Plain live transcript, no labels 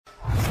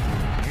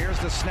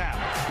the snap.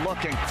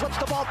 Looking. Flips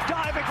the ball.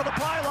 Diving for the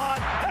pylon.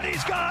 And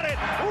he's got it.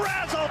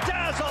 Razzle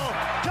dazzle.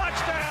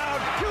 Touchdown.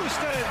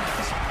 Houston.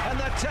 And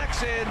the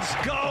Texans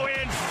go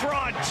in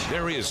front.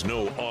 There is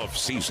no off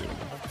season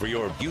for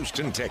your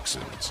Houston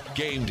Texans.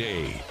 Game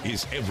day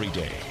is every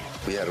day.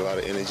 We had a lot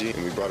of energy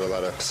and we brought a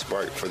lot of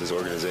spark for this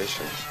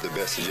organization. The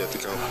best is yet to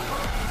come.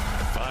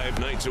 5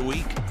 nights a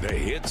week, the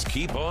hits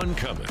keep on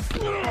coming. The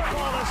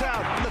ball is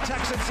out. And the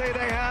Texans say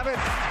they have it.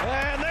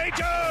 And they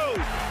do.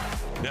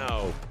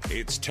 Now,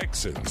 it's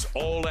Texans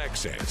All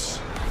Access.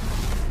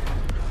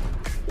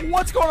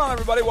 What's going on,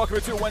 everybody? Welcome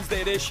to a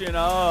Wednesday edition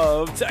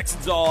of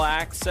Texans All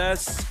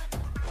Access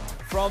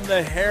from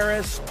the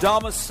Harris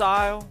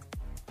domicile,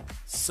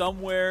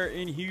 somewhere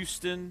in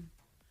Houston.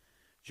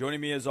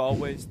 Joining me, as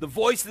always, the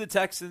voice of the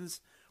Texans,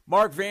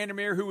 Mark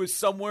Vandermeer, who is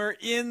somewhere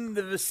in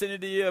the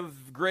vicinity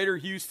of Greater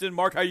Houston.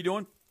 Mark, how you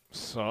doing?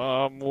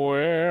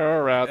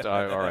 Somewhere out.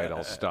 All right,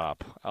 I'll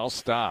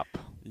stop.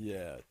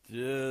 Yeah,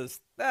 you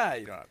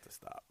don't have to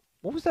stop.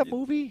 What was that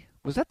movie?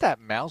 Was that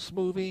mouse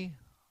movie?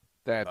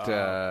 That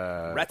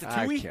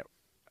Ratatouille?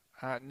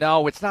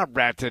 No, it's not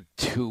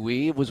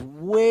Ratatouille. It was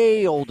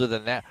way older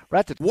than that.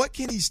 What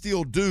can he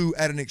still do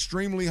at an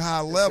extremely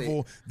high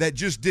level that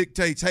just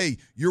dictates, hey,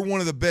 you're one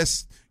of the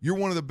best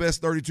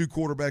 32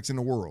 quarterbacks in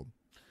the world?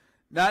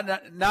 Not.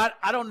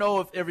 I don't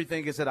know if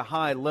everything is at a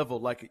high level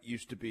like it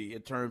used to be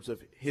in terms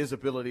of his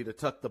ability to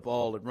tuck the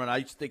ball and run. I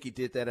used to think he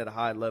did that at a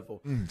high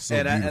level.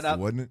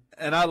 Wasn't it?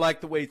 And I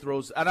like the way he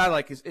throws, and I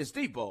like his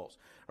deep balls.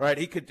 Right,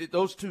 he could.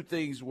 Those two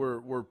things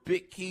were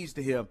big keys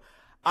to him.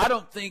 I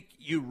don't think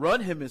you run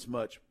him as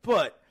much,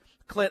 but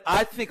Clint,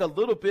 I think a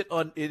little bit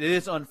it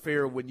is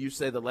unfair when you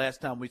say the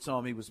last time we saw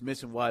him he was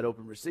missing wide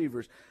open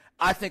receivers.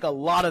 I think a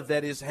lot of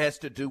that has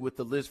to do with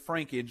the Liz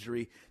Frank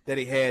injury that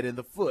he had in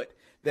the foot,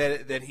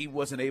 that he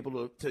wasn't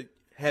able to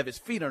have his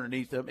feet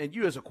underneath him, and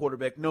you as a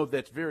quarterback know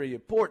that's very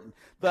important.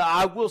 But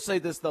I will say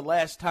this, the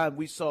last time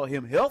we saw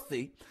him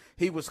healthy,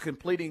 he was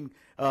completing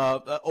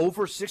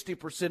over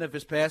 60% of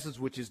his passes,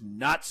 which is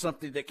not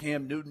something that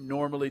Cam Newton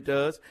normally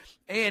does.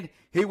 And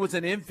he was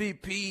an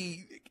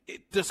MVP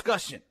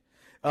discussion,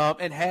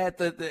 and had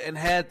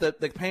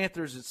the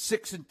Panthers at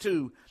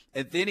 6-2.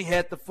 And then he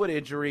had the foot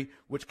injury,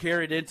 which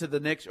carried into the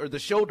next, or the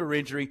shoulder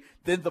injury,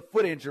 then the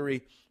foot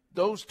injury.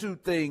 Those two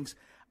things,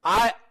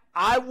 I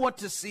want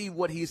to see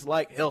what he's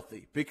like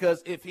healthy,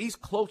 because if he's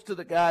close to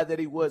the guy that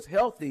he was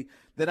healthy,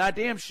 then I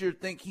damn sure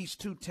think he's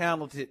too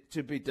talented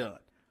to be done.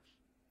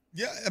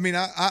 Yeah, I mean,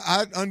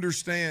 I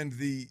understand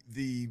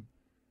the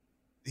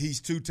he's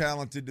too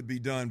talented to be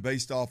done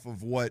based off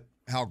of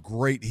how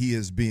great he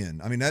has been.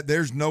 I mean,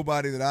 there's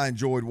nobody that I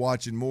enjoyed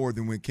watching more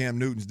than when Cam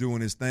Newton's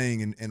doing his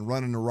thing and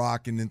running the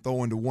rock and then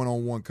throwing the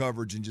one-on-one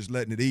coverage and just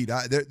letting it eat.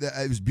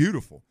 It was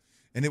beautiful,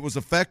 and it was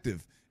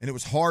effective, and it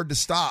was hard to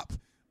stop.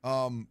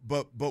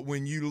 But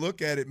when you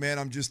look at it, man,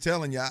 I'm just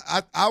telling you,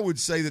 I would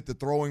say that the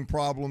throwing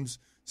problems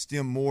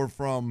stem more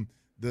from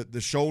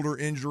the shoulder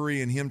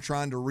injury and him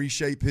trying to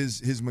reshape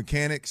his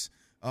mechanics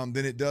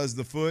than it does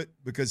the foot,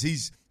 because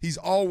he's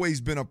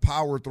always been a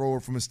power thrower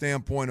from a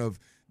standpoint of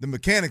the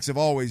mechanics have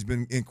always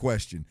been in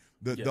question.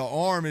 The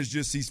arm is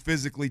just he's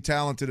physically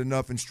talented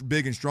enough and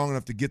big and strong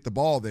enough to get the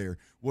ball there.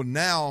 Well,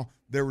 now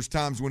there was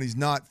times when he's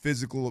not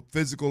physical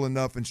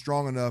enough and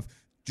strong enough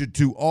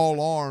to all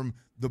arm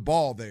the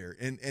ball there.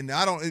 And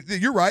I don't.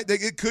 You're right.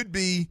 It could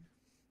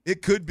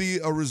be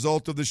a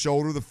result of the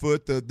shoulder, the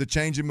foot, the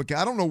change in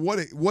mechanics. I don't know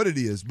what it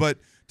is, but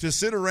to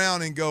sit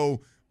around and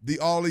go,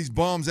 all these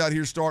bums out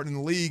here starting in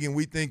the league, and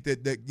we think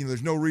that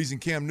there's no reason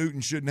Cam Newton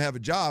shouldn't have a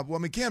job. Well,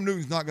 I mean, Cam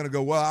Newton's not going to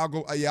go, well,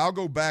 I'll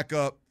go back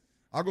up.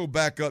 I'll go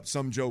back up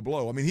some Joe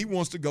Blow. I mean, he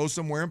wants to go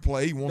somewhere and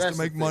play. He wants to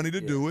make money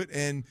to do it.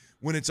 And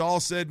when it's all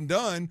said and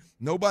done,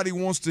 nobody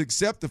wants to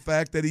accept the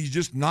fact that he's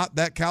just not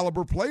that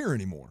caliber player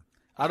anymore.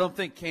 I don't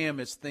think Cam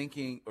is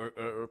thinking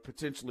or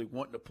potentially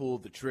wanting to pull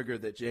the trigger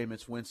that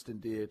Jameis Winston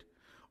did,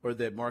 or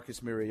that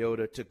Marcus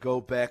Mariota, to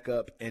go back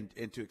up and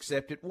to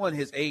accept it. One,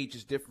 his age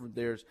is different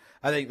from theirs.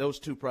 I think those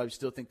two probably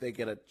still think they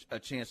get a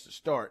chance to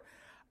start.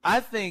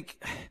 I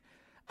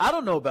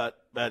don't know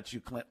about you,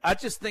 Clint. I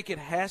just think it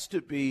has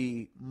to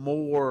be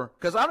more,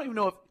 because I don't even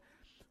know if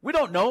 – we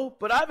don't know,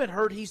 but I haven't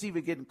heard he's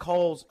even getting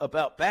calls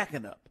about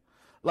backing up.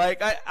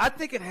 Like, I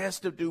think it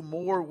has to do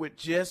more with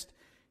just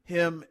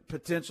him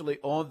potentially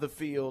on the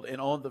field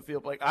and on the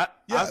field. Like, I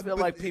feel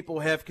like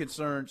people have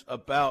concerns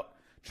about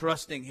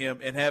trusting him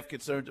and have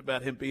concerns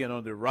about him being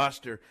on the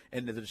roster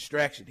and the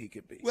distraction he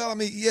could be. Well, I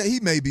mean, yeah, he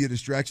may be a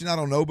distraction. I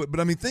don't know. But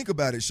I mean, think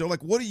about it. So,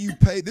 like, what do you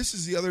pay? This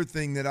is the other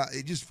thing that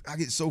I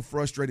get so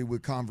frustrated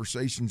with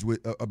conversations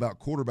about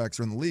quarterbacks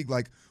around the league.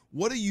 Like,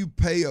 what do you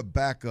pay a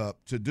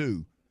backup to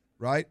do,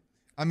 right?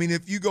 I mean,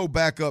 if you go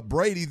back up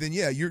Brady, then,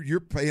 yeah, you're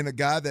paying a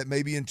guy that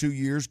maybe in 2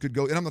 years could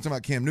go – and I'm not talking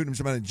about Cam Newton. I'm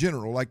talking about in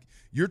general. Like,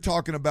 you're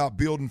talking about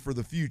building for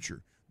the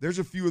future. There's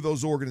a few of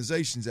those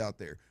organizations out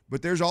there.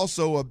 But there's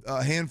also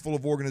a handful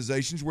of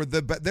organizations where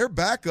their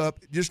backup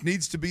just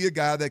needs to be a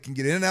guy that can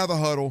get in and out of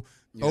the huddle,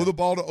 throw the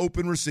ball to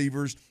open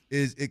receivers,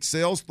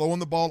 excels throwing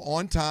the ball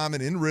on time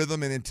and in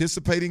rhythm and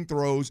anticipating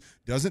throws,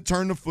 doesn't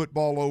turn the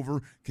football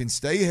over, can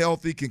stay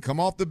healthy, can come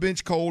off the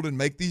bench cold and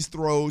make these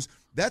throws.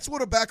 That's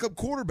what a backup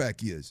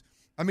quarterback is.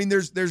 I mean,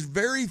 there's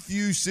very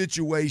few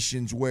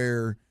situations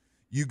where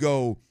you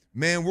go,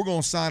 man, we're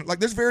going to sign. Like,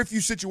 there's very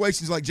few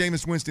situations like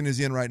Jameis Winston is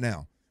in right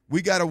now.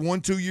 We got a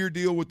 1-2 year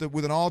deal with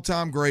an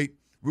all-time great.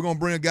 We're going to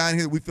bring a guy in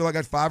here that we feel like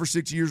got 5 or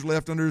 6 years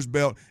left under his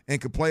belt and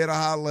can play at a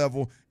high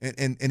level,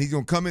 and he's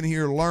going to come in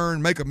here,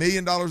 learn, make $1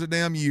 million a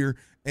damn year,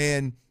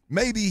 and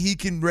maybe he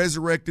can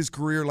resurrect his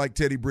career like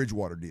Teddy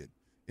Bridgewater did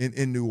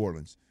in New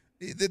Orleans.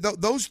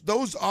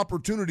 Those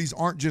opportunities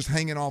aren't just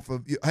hanging off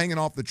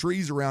the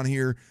trees around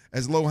here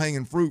as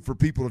low-hanging fruit for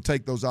people to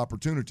take those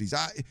opportunities.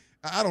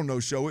 I don't know,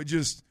 Sho. It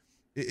just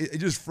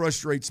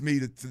frustrates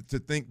me to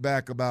think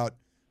back about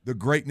the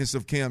greatness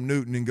of Cam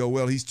Newton and go,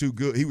 well, he's too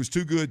good. He was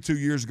too good 2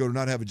 years ago to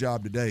not have a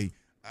job today.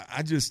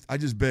 I just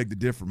beg to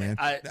differ, man.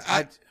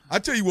 I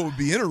tell you what would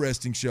be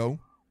interesting, Sho,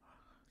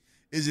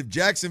 is if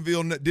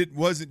Jacksonville didn't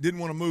want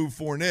to move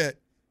Fournette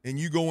and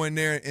you go in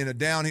there in a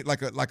down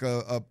like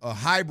a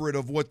hybrid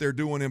of what they're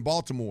doing in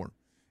Baltimore,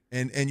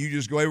 and you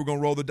just go, hey, we're going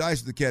to roll the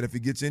dice with the cat. If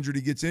he gets injured,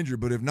 he gets injured.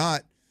 But if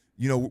not,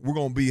 we're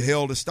going to be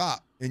held to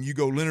stop. And you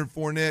go Leonard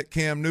Fournette,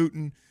 Cam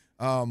Newton.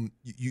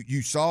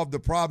 You solve the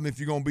problem if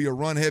you're going to be a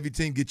run-heavy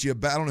team, get you a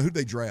back. I don't know who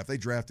they draft. They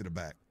drafted a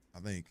back,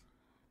 I think.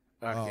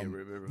 I can't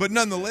remember. But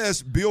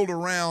nonetheless, build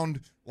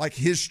around, like,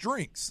 his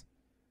strengths.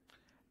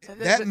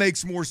 That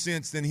makes more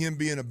sense than him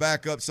being a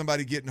backup,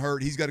 somebody getting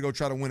hurt. He's got to go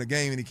try to win a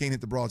game, and he can't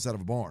hit the broadside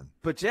of a barn.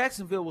 But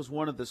Jacksonville was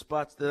one of the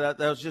spots that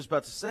I was just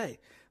about to say.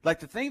 Like,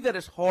 the thing that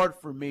is hard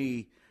for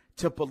me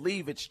to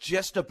believe it's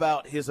just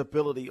about his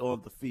ability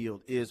on the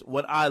field is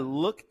when I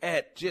look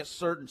at just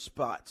certain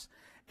spots,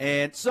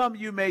 and some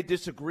you may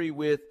disagree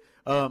with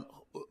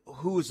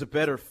who's a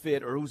better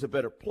fit or who's a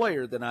better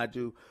player than I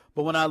do,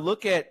 but when I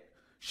look at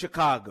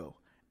Chicago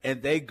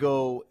and they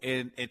go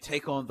and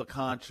take on the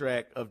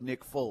contract of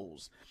Nick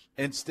Foles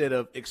instead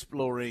of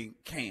exploring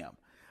Cam,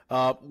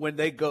 when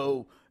they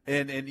go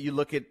and you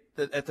look at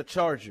the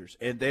Chargers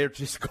and they're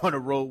just going to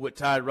roll with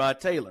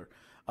Tyrod Taylor,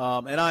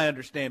 and I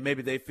understand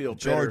maybe they feel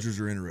better. Chargers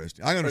are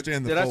interesting. I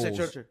understand the Foles. Did I say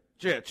Chargers?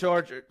 Yeah,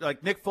 Chargers,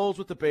 like Nick Foles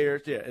with the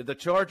Bears. Yeah, the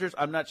Chargers,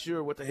 I'm not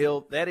sure what the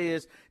hell that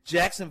is.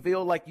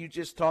 Jacksonville, like you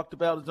just talked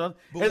about, is done.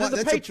 And then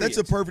the Patriots. That's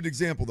a perfect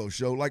example, though,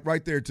 Sho. Like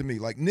right there to me.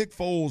 Like Nick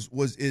Foles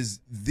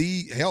is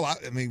the hell. I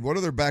mean, what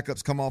other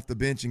backups come off the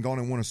bench and gone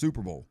and won a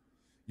Super Bowl?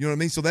 You know what I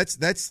mean? So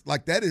that's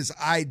like that is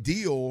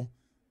ideal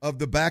of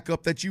the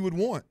backup that you would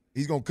want.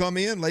 He's gonna come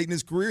in late in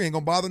his career, ain't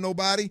gonna bother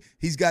nobody.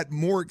 He's got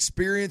more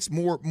experience,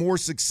 more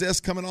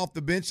success coming off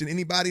the bench than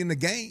anybody in the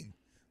game.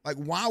 Like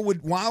why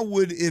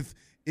would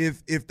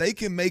if they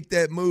can make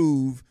that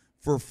move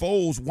for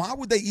Foles, why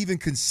would they even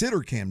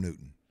consider Cam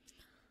Newton?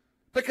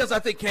 Because I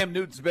think Cam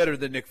Newton's better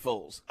than Nick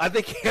Foles. I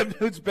think Cam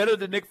Newton's better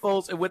than Nick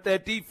Foles, and with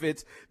that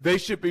defense, they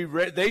should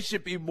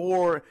be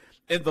more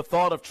in the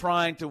thought of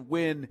trying to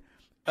win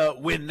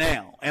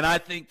now. And I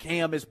think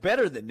Cam is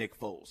better than Nick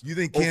Foles. You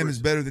think Cam is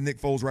better than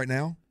Nick Foles right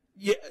now?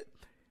 Yeah.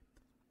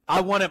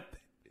 I want to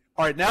 –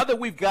 all right, now that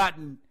we've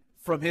gotten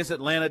from his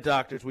Atlanta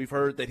doctors, we've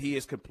heard that he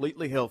is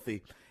completely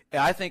healthy.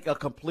 I think a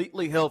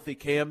completely healthy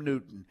Cam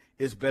Newton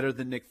is better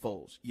than Nick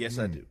Foles. Yes,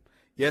 I do.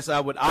 Yes, I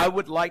would. I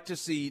would like to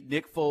see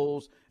Nick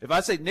Foles. If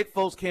I say Nick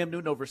Foles, Cam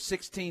Newton over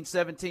 16,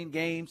 17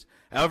 games,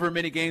 however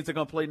many games they're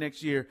going to play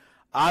next year,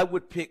 I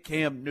would pick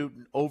Cam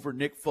Newton over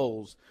Nick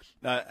Foles.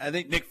 I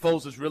think Nick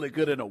Foles is really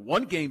good in a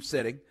one-game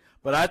setting,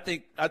 but I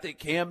think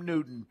Cam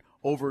Newton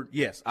over.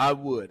 Yes, I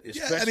would.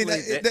 Especially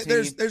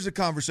there's a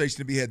conversation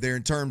to be had there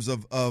in terms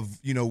of but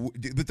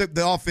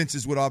the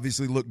offenses would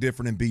obviously look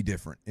different and be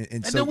different,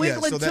 and so New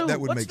England that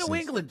would What's make sense. New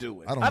England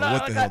doing? I don't know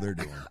what the hell they're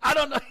doing. I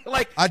don't know.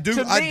 Like I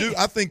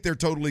think they're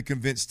totally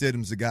convinced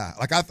Stidham's the guy.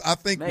 Like I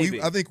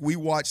think we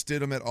watched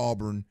Stidham at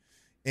Auburn,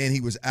 and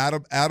he was out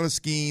of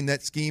scheme.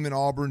 That scheme in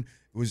Auburn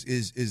was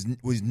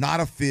not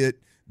a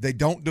fit. They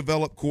don't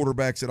develop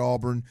quarterbacks at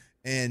Auburn,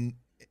 and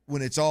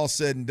when it's all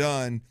said and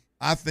done,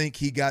 I think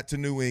he got to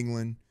New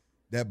England.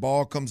 That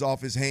ball comes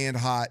off his hand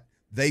hot.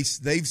 They've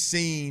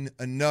seen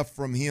enough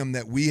from him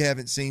that we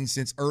haven't seen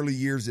since early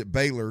years at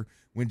Baylor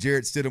when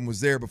Jarrett Stidham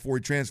was there before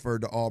he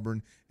transferred to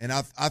Auburn. And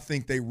I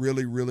think they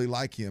really, really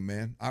like him,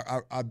 man.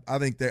 I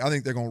think they're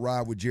going to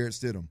ride with Jarrett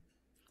Stidham.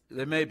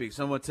 They may be.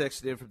 Someone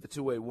texted in from the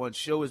 281.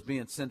 Show is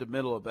being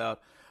sentimental about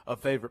a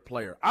favorite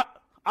player.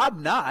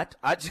 I'm not.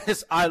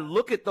 I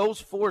look at those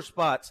four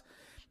spots,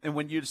 and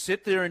when you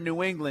sit there in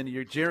New England,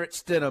 you're Jarrett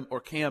Stidham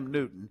or Cam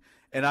Newton,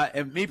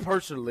 and me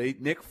personally,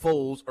 Nick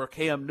Foles or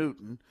Cam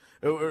Newton,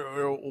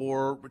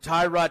 or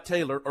Tyrod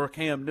Taylor or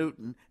Cam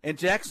Newton, and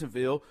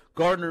Jacksonville,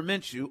 Gardner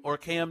Minshew or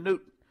Cam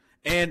Newton.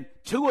 And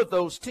two of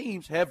those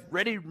teams have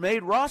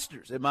ready-made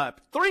rosters.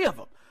 Three of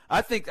them.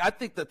 I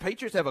think the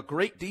Patriots have a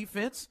great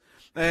defense,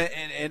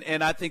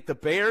 and I think the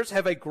Bears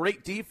have a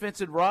great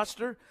defense and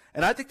roster,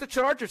 and I think the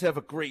Chargers have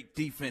a great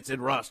defense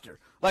and roster.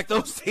 Like,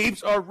 those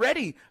teams are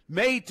ready,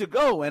 made to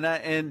go,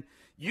 and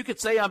you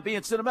could say I'm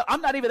being sentimental.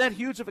 I'm not even that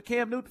huge of a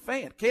Cam Newton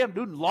fan. Cam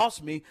Newton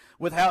lost me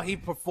with how he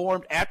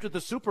performed after the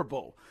Super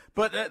Bowl,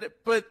 but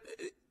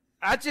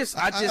I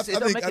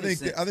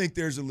think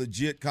there's a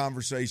legit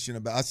conversation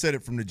about. I said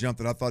it from the jump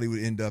that I thought he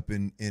would end up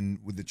in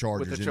with the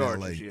Chargers in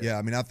LA. Yeah,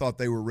 I mean, I thought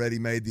they were ready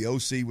made. The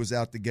OC was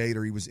out the gate,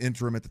 or he was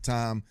interim at the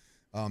time.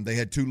 They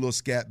had two little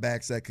scat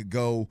backs that could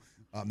go.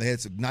 They had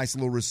some nice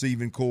little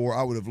receiving core.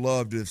 I would have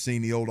loved to have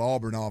seen the old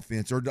Auburn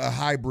offense, or a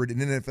hybrid, an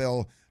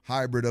NFL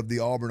hybrid of the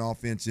Auburn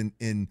offense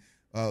in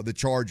the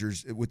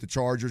Chargers, with the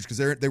Chargers, because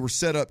they were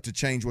set up to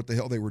change what the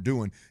hell they were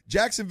doing.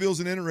 Jacksonville's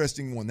an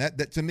interesting one.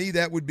 That to me,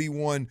 that would be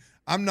one.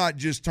 I'm not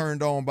just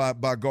turned on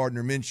by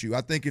Gardner Minshew.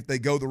 I think if they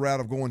go the route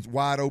of going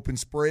wide open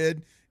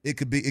spread, it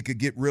could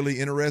get really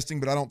interesting,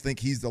 but I don't think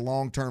he's the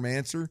long-term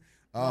answer.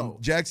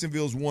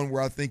 Jacksonville's one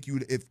where I think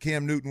if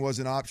Cam Newton was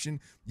an option,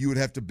 you would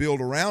have to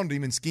build around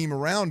him and scheme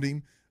around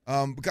him.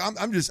 Because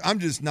I'm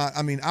just not.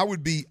 I mean, I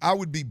would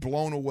be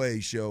blown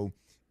away, Show,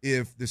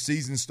 if the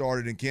season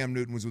started and Cam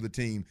Newton was with a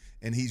team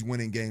and he's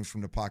winning games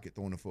from the pocket,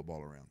 throwing the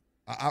football around.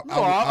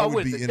 I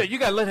would be. You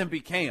got to let him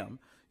be Cam.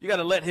 You got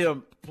to let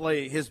him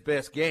play his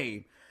best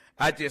game.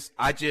 I just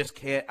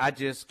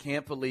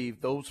can't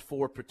believe those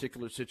four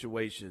particular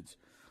situations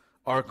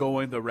are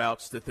going the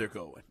routes that they're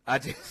going.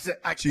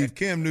 Chief,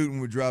 Cam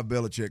Newton would drive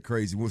Belichick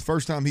crazy. Well, the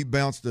first time he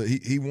bounced,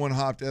 he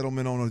one-hopped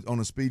Edelman on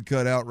a speed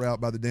cut out route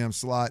by the damn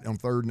slot on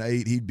 3rd and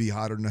 8. He'd be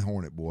hotter than a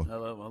hornet, boy.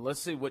 Well, let's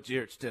see what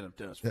Jarrett Stidham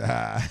does.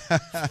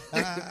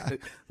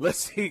 Let's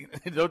see.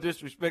 No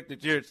disrespect to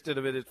Jarrett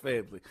Stidham and his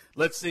family.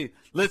 Let's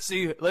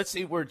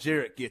see where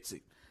Jarrett gets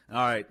him.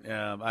 All right.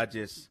 I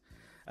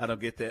don't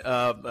get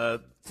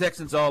that.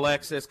 Texans All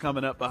Access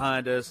coming up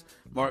behind us.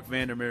 Mark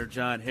Vandermeer,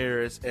 John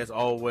Harris, as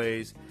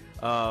always.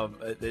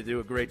 They do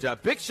a great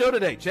job. Big show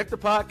today. Check the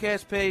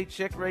podcast page,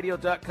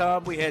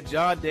 checkradio.com. We had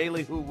John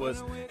Daly, who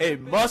was a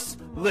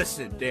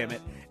must-listen, damn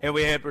it. And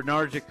we had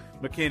Bernard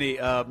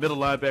McKinney, middle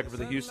linebacker for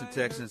the Houston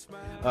Texans,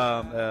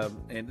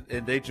 and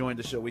they joined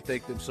the show. We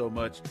thank them so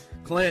much.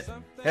 Clint,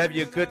 have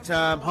you a good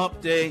time. Hump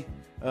Day.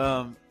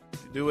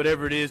 Do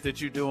whatever it is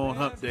that you do on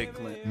Hump Day,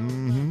 Clint.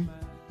 Mm-hmm.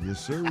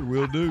 Yes, sir,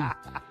 we'll do.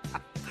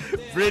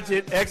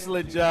 Bridget,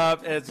 excellent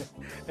job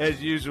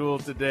as usual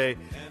today.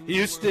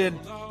 Houston,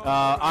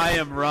 I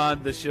am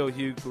Ron the Show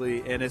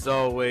Hughley, and as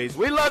always,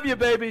 we love you,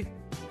 baby.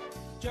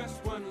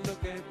 Just one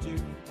look at you,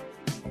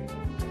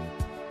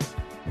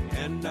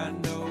 and I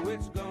know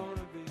it's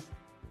gonna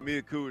be. Me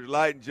and Coors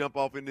Light and jump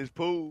off in this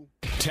pool.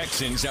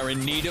 Texans are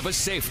in need of a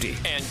safety,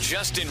 and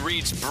Justin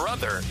Reed's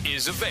brother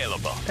is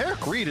available.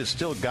 Eric Reed has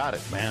still got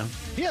it, man.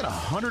 He had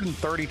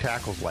 130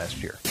 tackles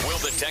last year. Will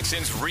the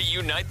Texans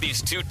reunite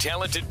these two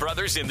talented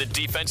brothers in the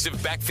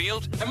defensive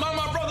backfield? Am I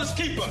my brother's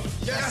keeper?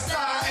 Yes,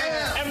 I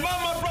am. Am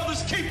I my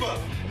brother's keeper?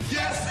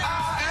 Yes,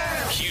 I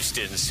am.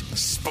 Houston's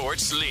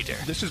sports leader.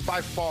 This is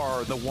by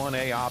far the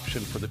 1A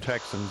option for the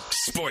Texans.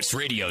 Sports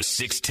Radio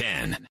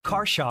 610.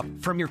 Car shop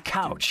from your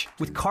couch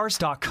with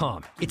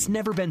Cars.com. It's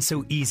never been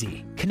so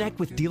easy. Connect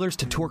with dealers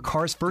to tour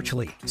cars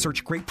virtually.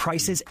 Search great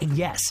prices, and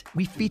yes,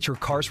 we feature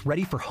cars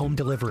ready for home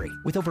delivery.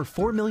 With over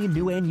 4 million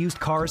new and used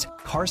cars,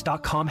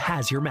 Cars.com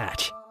has your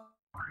match.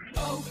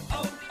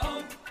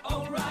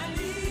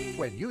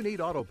 When you need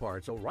auto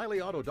parts,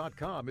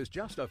 O'ReillyAuto.com is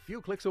just a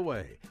few clicks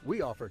away.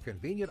 We offer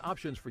convenient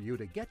options for you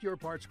to get your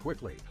parts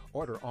quickly.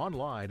 Order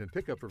online and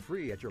pick up for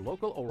free at your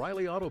local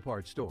O'Reilly Auto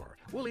Parts store.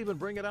 We'll even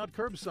bring it out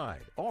curbside.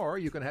 Or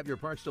you can have your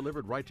parts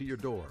delivered right to your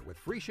door with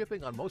free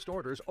shipping on most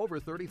orders over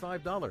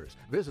 $35.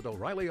 Visit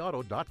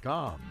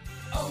O'ReillyAuto.com.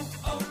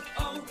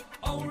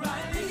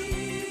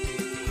 O'Reilly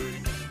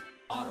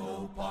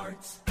Auto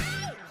Parts.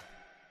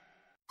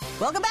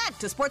 Welcome back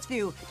to Sports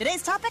View.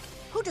 Today's topic,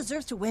 who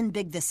deserves to win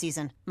big this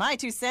season? My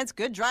 2 cents,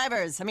 good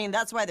drivers. I mean,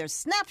 that's why there's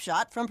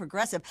Snapshot from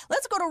Progressive.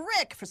 Let's go to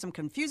Rick for some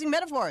confusing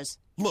metaphors.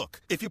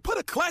 Look, if you put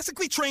a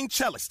classically trained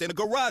cellist in a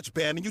garage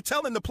band and you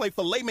tell him to play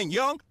filet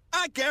mignon,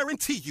 I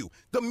guarantee you,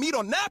 the meat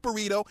on that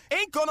burrito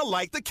ain't gonna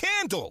light the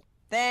candle.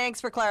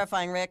 Thanks for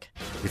clarifying, Rick.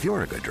 If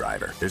you're a good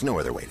driver, there's no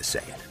other way to say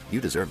it.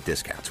 You deserve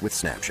discounts with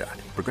Snapshot.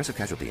 Progressive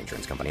Casualty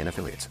Insurance Company and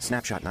Affiliates.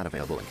 Snapshot not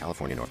available in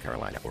California, North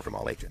Carolina, or from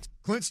all agents.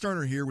 Clint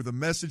Sterner here with a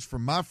message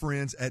from my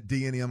friends at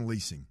D&M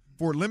Leasing.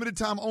 For a limited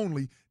time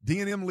only,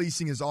 D&M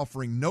Leasing is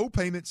offering no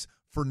payments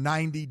for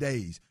 90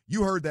 days.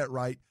 You heard that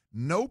right.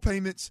 No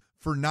payments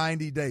for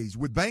 90 days.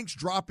 With banks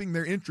dropping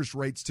their interest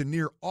rates to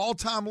near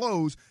all-time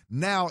lows,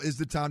 now is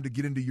the time to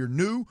get into your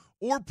new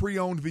or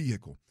pre-owned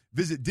vehicle.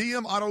 Visit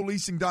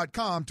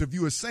dmautoleasing.com to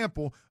view a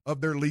sample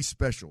of their lease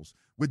specials.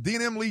 With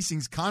D&M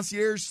Leasing's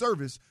concierge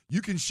service,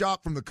 you can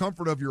shop from the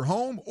comfort of your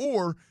home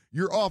or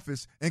your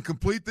office and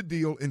complete the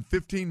deal in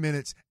 15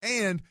 minutes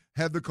and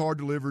have the car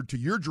delivered to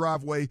your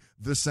driveway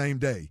the same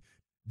day.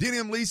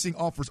 D&M Leasing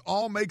offers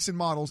all makes and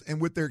models, and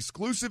with their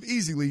exclusive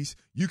Easy Lease,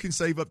 you can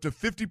save up to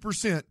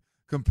 50%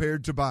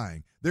 compared to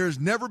buying. There has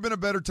never been a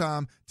better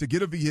time to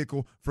get a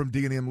vehicle from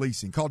D&M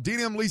Leasing. Call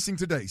D&M Leasing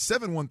today,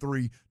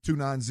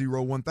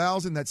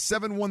 713-290-1000. That's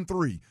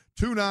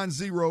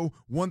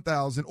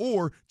 713-290-1000.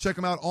 Or check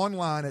them out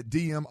online at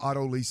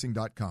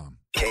dmautoleasing.com.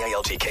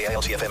 KILT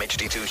FM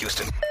HD2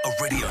 Houston, a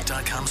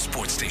radio.com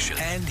sports station,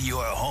 and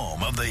your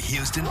home of the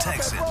Houston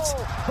Texans.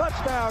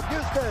 Touchdown,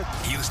 Houston.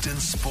 Houston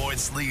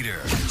sports leader,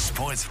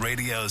 Sports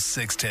Radio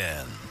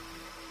 610.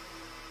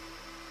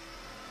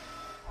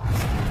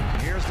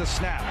 Here's the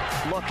snap.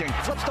 Looking.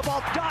 Flips the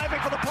ball. Diving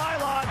for the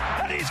pylon.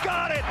 And he's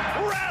got it.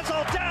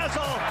 Razzle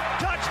dazzle.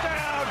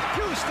 Touchdown,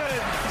 Houston.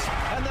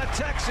 And the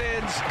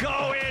Texans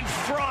go in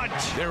front.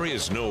 There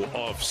is no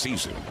off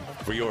season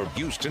for your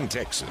Houston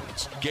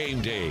Texans.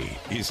 Game day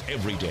is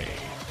every day.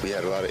 We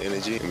had a lot of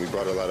energy, and we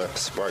brought a lot of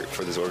spark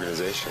for this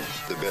organization.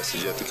 The best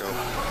is yet to come.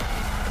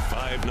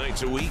 5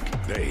 nights a week,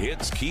 the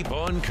hits keep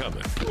on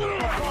coming. The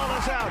ball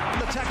is out.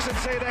 The Texans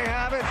say they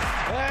have it.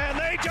 And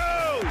they do.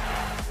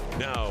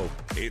 Now,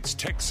 it's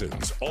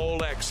Texans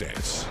All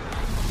Access.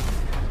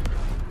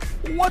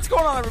 What's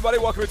going on, everybody?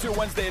 Welcome to a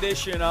Wednesday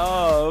edition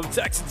of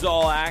Texans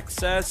All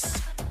Access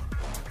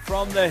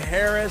from the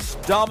Harris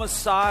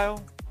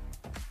Domicile,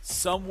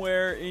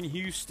 somewhere in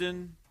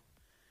Houston.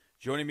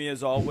 Joining me,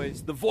 as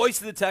always, the voice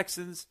of the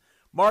Texans,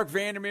 Mark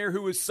Vandermeer,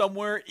 who is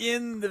somewhere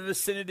in the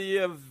vicinity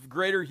of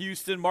Greater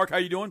Houston. Mark, how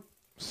you doing?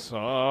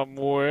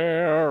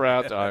 Somewhere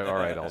out. All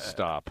right, I'll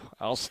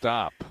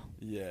stop.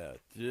 Yeah,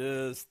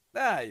 just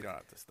you don't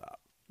have to stop.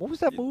 What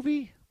was that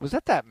movie? Was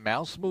that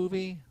mouse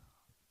movie?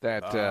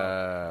 That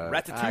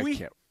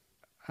Ratatouille?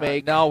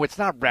 No, it's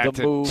not Ratatouille.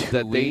 The move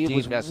that they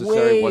deemed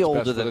necessary. What's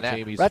best for the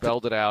team? He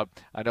spelled it out.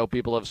 I know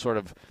people have sort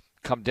of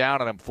come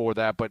down on him for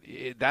that, but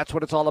that's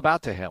what it's all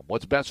about to him.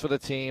 What's best for the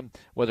team,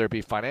 whether it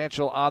be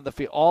financial, on the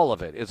field, all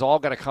of it is all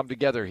going to come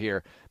together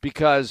here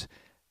because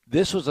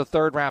this was a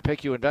third-round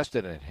pick you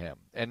invested in him,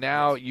 and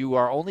now you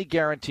are only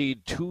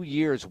guaranteed 2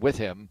 years with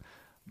him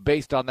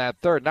based on that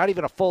third, not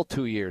even a full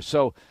 2 years.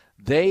 So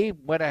they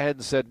went ahead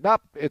and said,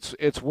 nope,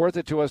 it's worth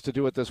it to us to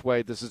do it this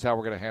way. This is how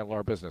we're going to handle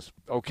our business.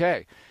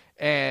 Okay.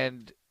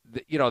 And,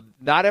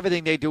 not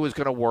everything they do is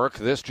going to work.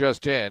 This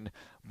just in.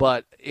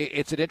 But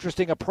it's an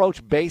interesting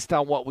approach based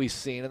on what we've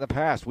seen in the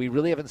past. We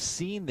really haven't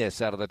seen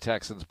this out of the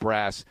Texans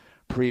brass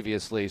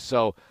previously.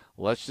 So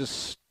let's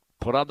just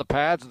put on the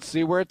pads and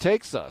see where it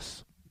takes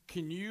us.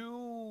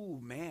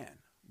 You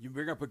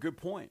bring up a good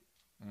point.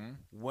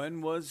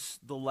 When was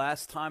the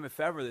last time, if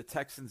ever, the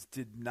Texans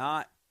did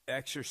not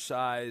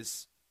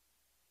exercise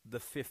the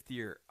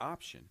fifth-year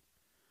option?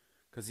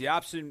 Because the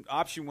option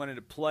went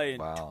into play in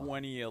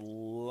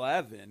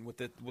 2011 with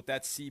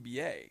that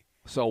CBA.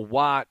 So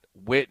Watt,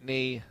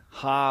 Whitney,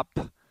 Hop,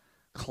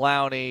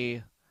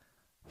 Clowney,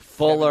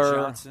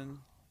 Fuller,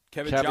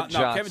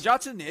 Kevin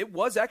Johnson, it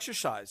was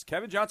exercised.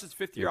 Kevin Johnson's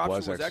fifth-year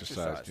option was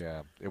exercised.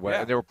 Yeah.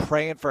 And they were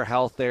praying for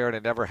health there, and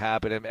it never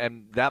happened.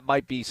 And that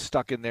might be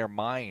stuck in their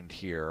mind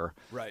here.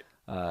 Right.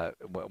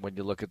 When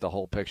you look at the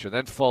whole picture.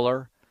 Then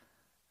Fuller,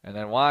 and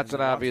then Watson,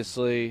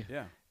 obviously.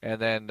 Yeah. And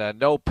then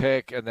no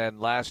pick, and then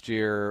last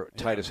year,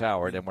 Titus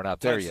Howard, and we're not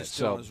there yet.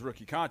 Still in his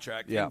rookie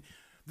contract. Yeah. And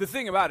the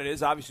thing about it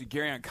is, obviously,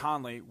 Garyon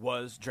Conley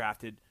was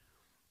drafted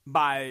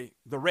by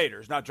the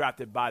Raiders, not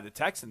drafted by the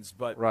Texans,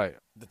 but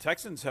the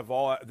Texans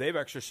they've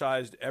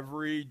exercised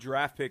every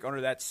draft pick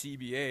under that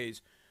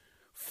CBA's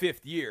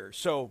fifth year.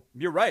 So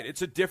you're right.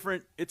 It's a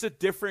different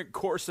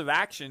course of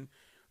action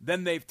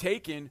than they've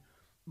taken,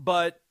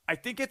 but I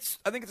think it's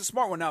a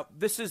smart one. Now,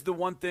 this is the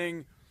one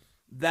thing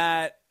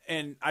that,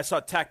 and I saw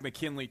Takk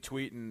McKinley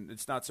tweet, and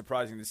it's not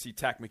surprising to see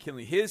Takk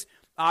McKinley. His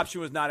option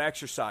was not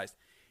exercised.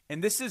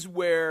 And this is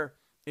where,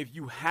 if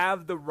you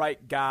have the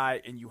right guy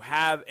and you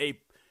have a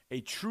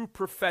true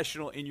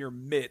professional in your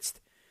midst,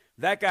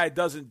 that guy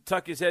doesn't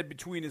tuck his head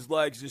between his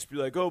legs and just be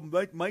like, oh,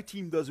 my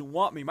team doesn't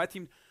want me. My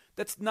team,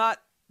 that's not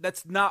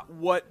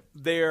what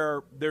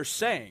they're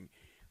saying.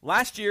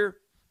 Last year,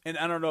 and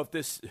I don't know if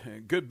this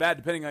good, bad,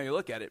 depending on how you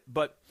look at it,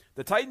 but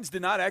the Titans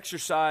did not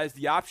exercise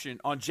the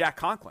option on Jack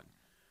Conklin.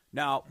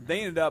 Now, they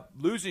ended up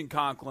losing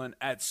Conklin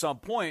at some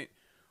point,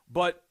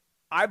 but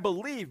I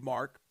believe,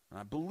 Mark,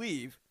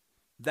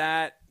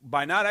 that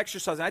by not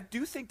exercising, I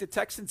do think the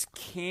Texans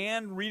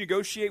can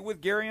renegotiate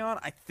with Garyon.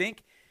 I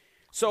think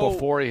so.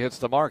 Before he hits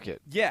the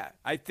market. Yeah,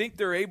 I think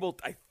they're able.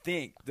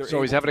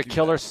 So he's having a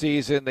killer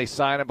season. They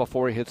sign him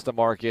before he hits the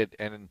market,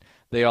 and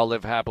they all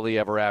live happily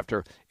ever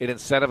after. It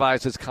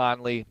incentivizes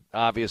Conley.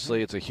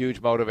 Obviously, it's a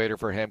huge motivator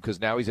for him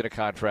because now he's in a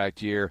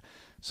contract year.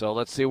 So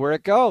let's see where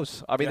it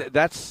goes. I mean,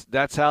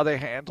 that's how they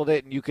handled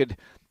it, and you could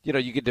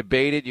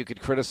debate it, you could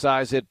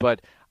criticize it,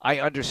 but I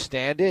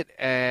understand it,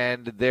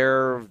 and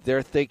they're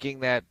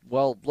thinking that,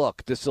 well,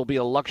 look, this will be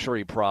a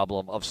luxury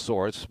problem of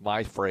sorts,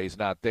 my phrase,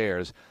 not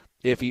theirs,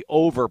 if he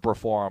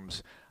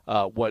overperforms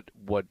what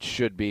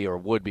should be or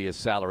would be his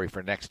salary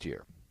for next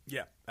year.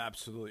 Yeah,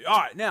 absolutely. All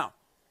right, now,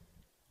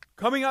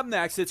 coming up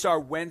next, it's our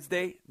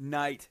Wednesday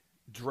night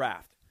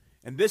draft,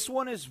 and this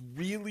one is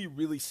really,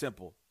 really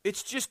simple.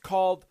 It's just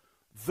called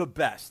The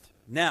Best.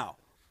 Now,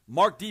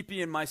 Mark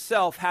Deepy and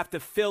myself have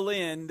to fill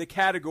in the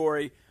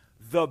category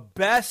the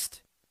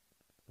best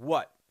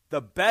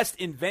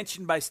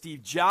invention by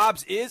Steve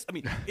Jobs is? I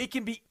mean, it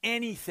can be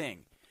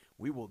anything.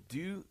 We will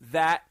do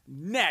that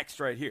next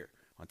right here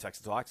on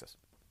Texans All Access.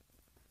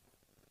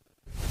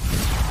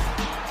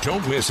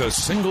 Don't miss a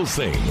single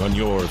thing on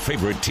your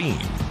favorite team.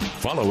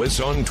 Follow us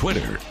on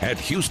Twitter at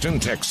Houston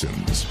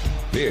Texans.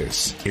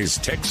 This is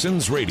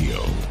Texans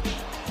Radio.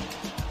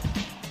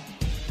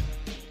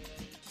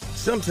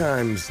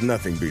 Sometimes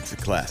nothing beats a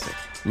classic.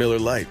 Miller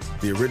Lite,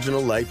 the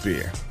original light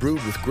beer,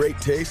 brewed with great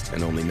taste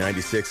and only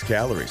 96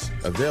 calories,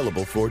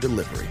 available for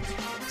delivery.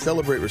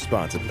 Celebrate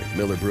responsibly.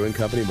 Miller Brewing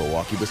Company,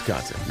 Milwaukee,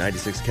 Wisconsin.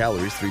 96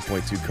 calories,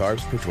 3.2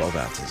 carbs per 12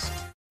 ounces.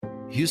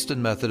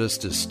 Houston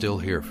Methodist is still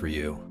here for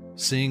you,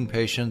 seeing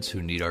patients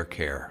who need our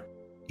care.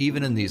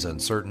 Even in these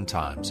uncertain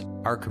times,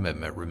 our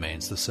commitment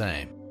remains the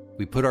same.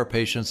 We put our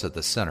patients at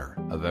the center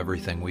of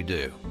everything we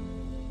do.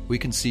 We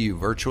can see you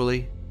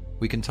virtually.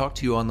 We can talk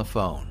to you on the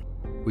phone.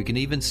 We can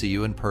even see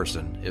you in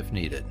person if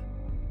needed.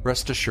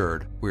 Rest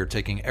assured, we are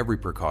taking every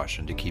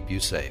precaution to keep you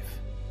safe.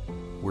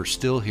 We're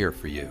still here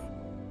for you.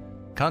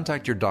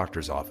 Contact your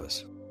doctor's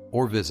office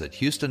or visit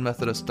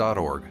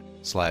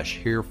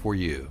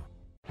houstonmethodist.org/here4you.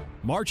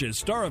 March's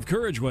Star of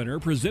Courage winner,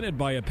 presented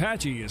by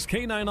Apache, is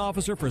K-9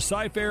 Officer for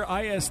Cy-Fair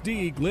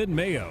ISD, Glenn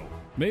Mayo.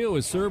 Mayo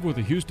has served with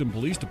the Houston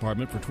Police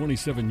Department for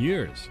 27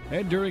 years,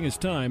 and during his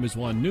time has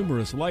won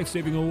numerous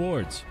life-saving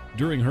awards.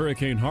 During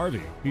Hurricane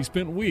Harvey, he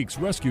spent weeks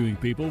rescuing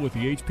people with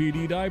the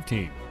HPD dive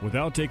team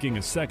without taking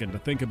a second to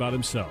think about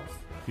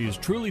himself. He has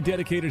truly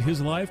dedicated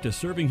his life to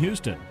serving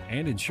Houston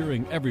and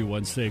ensuring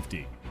everyone's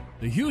safety.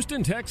 The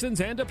Houston Texans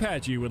and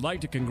Apache would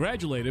like to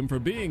congratulate him for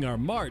being our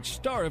March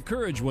Star of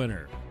Courage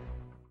winner.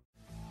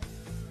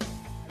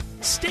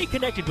 Stay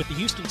connected with the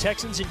Houston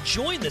Texans and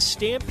join the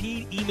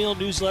Stampede email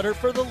newsletter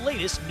for the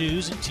latest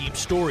news and team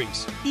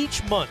stories.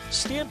 Each month,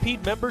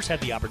 Stampede members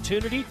have the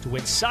opportunity to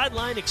win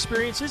sideline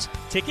experiences,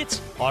 tickets,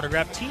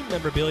 autographed team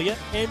memorabilia,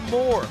 and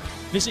more.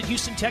 Visit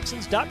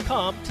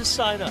HoustonTexans.com to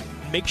sign up.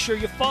 Make sure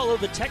you follow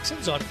the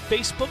Texans on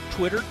Facebook,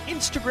 Twitter,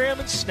 Instagram,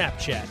 and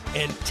Snapchat.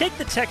 And take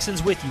the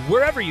Texans with you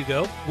wherever you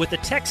go with the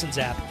Texans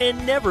app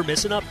and never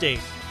miss an update.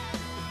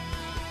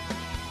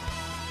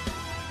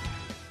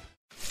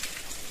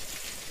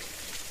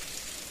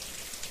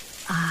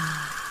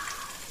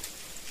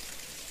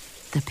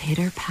 The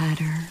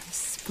pitter-patter,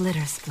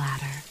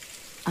 splitter-splatter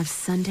of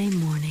Sunday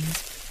morning.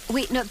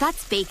 Wait, no,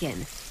 that's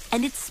bacon.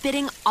 And it's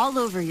spitting all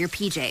over your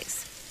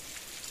PJs.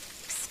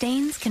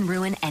 Stains can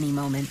ruin any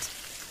moment.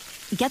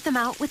 Get them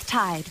out with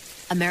Tide,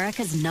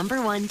 America's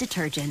 #1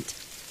 detergent.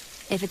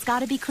 If it's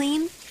gotta be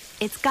clean,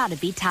 it's gotta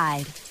be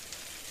Tide.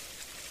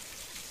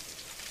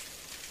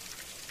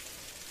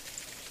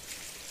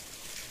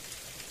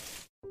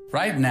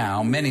 Right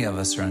now, many of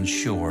us are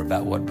unsure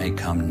about what may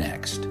come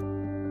next.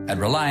 At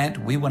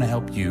Reliant, we want to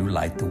help you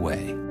light the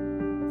way.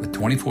 With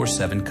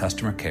 24/7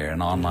 customer care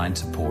and online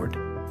support,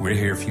 we're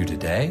here for you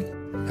today,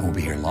 and we'll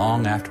be here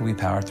long after we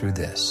power through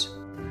this.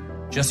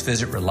 Just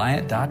visit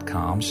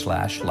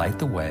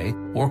Reliant.com/lighttheway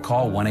or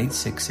call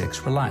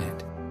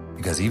 1-866-RELIANT.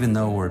 Because even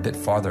though we're a bit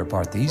farther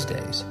apart these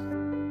days,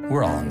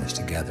 we're all in this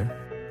together.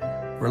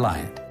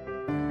 Reliant.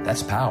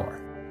 That's power.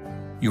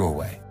 Your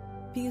way.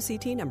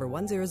 PUCT number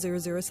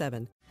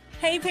 10007.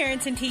 Hey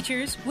parents and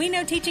teachers, we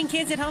know teaching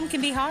kids at home can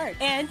be hard,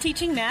 and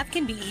teaching math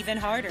can be even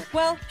harder.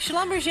 Well,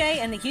 Schlumberger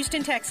and the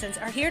Houston Texans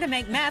are here to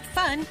make math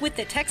fun with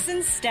the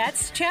Texans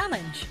Stats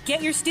Challenge.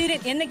 Get your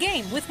student in the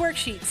game with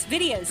worksheets,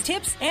 videos,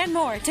 tips, and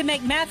more to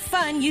make math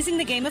fun using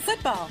the game of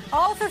football,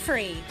 all for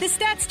free. The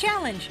Stats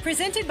Challenge,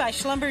 presented by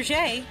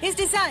Schlumberger, is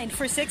designed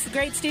for 6th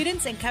grade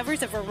students and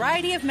covers a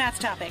variety of math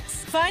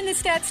topics. Find the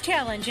Stats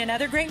Challenge and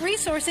other great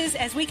resources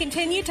as we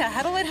continue to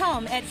huddle at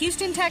home at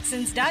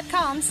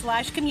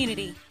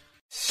HoustonTexans.com/community.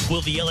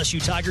 Will the LSU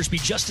Tigers be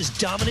just as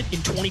dominant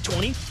in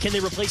 2020? Can they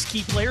replace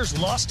key players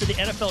lost to the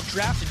NFL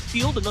draft and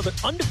field another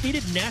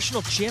undefeated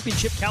national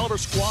championship caliber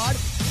squad?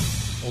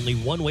 Only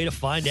one way to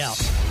find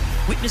out.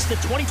 Witness the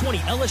 2020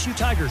 LSU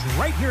Tigers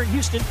right here in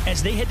Houston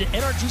as they head to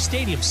NRG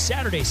Stadium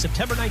Saturday,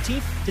 September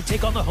 19th to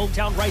take on the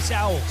hometown Rice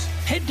Owls.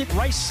 Head to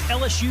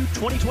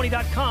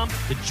RiceLSU2020.com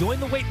to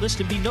join the waitlist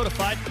and be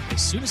notified as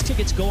soon as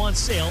tickets go on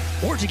sale,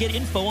 or to get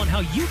info on how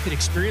you could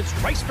experience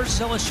Rice versus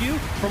LSU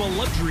from a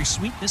luxury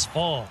suite this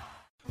fall.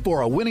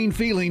 For a winning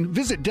feeling,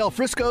 visit Del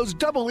Frisco's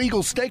Double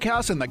Eagle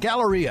Steakhouse in the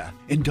Galleria.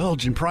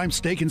 Indulge in prime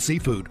steak and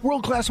seafood,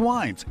 world-class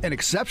wines, and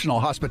exceptional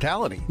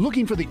hospitality.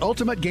 Looking for the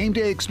ultimate game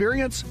day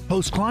experience?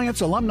 Host clients,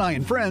 alumni,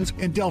 and friends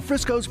in Del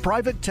Frisco's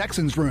private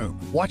Texans room.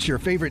 Watch your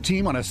favorite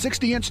team on a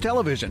 60-inch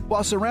television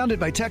while surrounded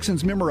by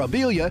Texans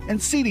memorabilia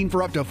and seating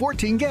for up to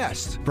 14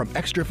 guests. From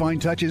extra fine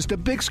touches to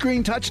big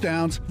screen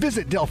touchdowns,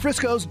 visit Del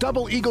Frisco's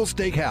Double Eagle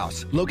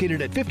Steakhouse,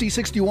 located at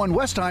 5061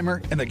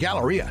 Westheimer in the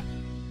Galleria.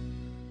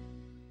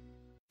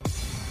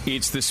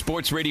 It's the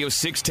Sports Radio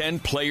 610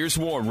 Players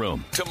War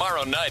Room.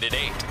 Tomorrow night at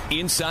 8.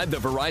 Inside the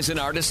Verizon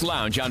Artist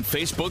Lounge on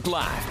Facebook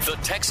Live. The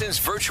Texans'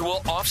 virtual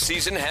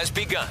offseason has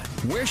begun.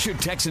 Where should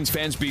Texans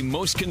fans be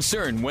most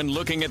concerned when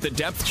looking at the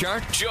depth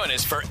chart? Join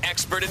us for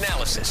expert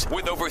analysis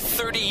with over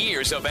 30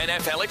 years of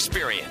NFL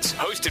experience.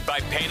 Hosted by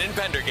Payne and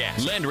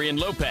Pendergast, Landry and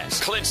Lopez,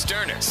 Clint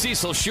Sterner,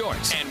 Cecil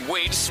Shorts, and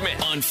Wade Smith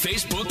on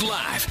Facebook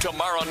Live.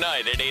 Tomorrow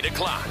night at 8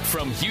 o'clock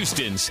from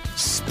Houston's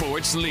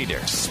sports leader,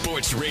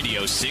 Sports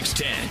Radio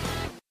 610.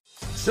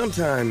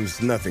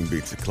 Sometimes nothing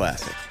beats a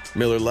classic.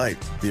 Miller Lite,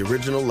 the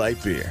original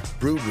light beer,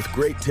 brewed with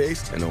great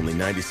taste and only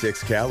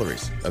 96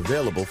 calories.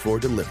 Available for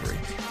delivery.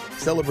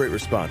 Celebrate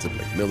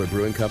responsibly. Miller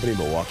Brewing Company,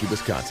 Milwaukee,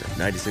 Wisconsin.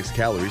 96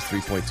 calories,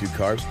 3.2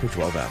 carbs per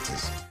 12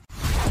 ounces.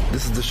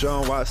 This is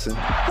Deshaun Watson.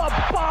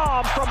 The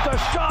bomb from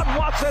Deshaun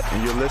Watson.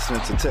 And you're listening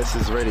to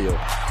Texas Radio.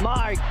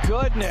 My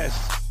goodness.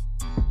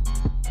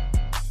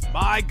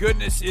 My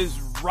goodness is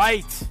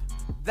right.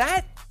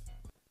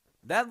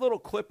 That little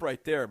clip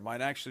right there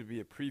might actually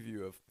be a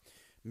preview of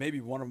maybe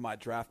one of my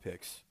draft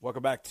picks.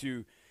 Welcome back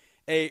to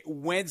a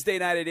Wednesday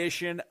night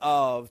edition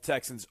of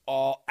Texans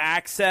All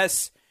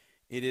Access.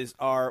 It is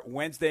our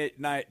Wednesday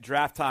night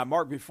draft time.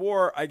 Mark,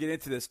 before I get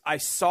into this, I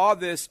saw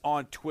this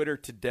on Twitter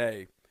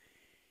today,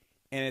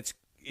 and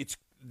it's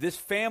this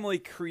family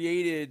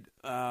created,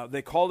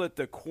 they called it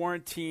the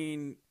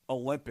Quarantine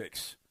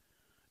Olympics,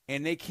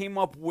 and they came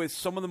up with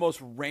some of the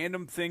most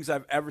random things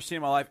I've ever seen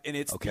in my life, and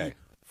it's the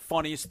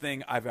funniest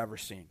thing I've ever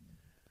seen.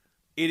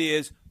 It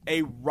is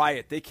a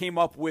riot. They came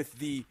up with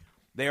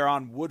they are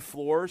on wood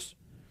floors,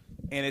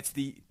 and it's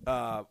the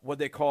what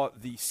they call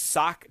it, the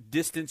sock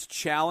distance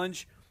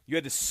challenge. You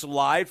had to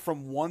slide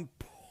from one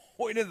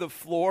point of the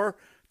floor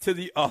to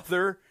the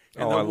other,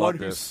 and the one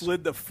who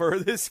slid the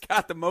furthest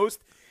got the most.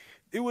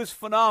 It was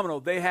phenomenal.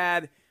 They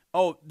had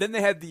then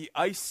they had the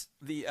ice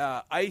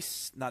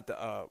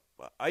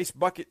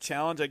bucket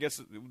challenge, I guess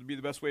it would be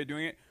the best way of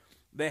doing it.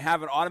 They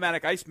have an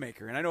automatic ice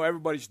maker, and I know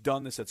everybody's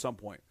done this at some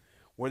point,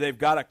 where they've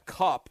got a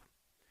cup,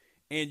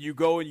 and you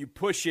go and you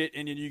push it,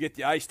 and then you get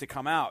the ice to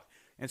come out.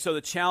 And so the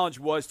challenge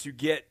was to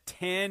get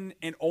 10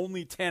 and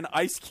only 10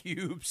 ice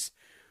cubes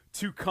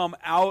to come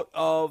out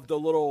of the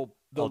little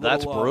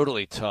that's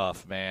brutally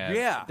tough, man.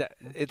 Yeah.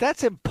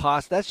 That's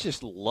impossible. That's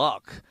just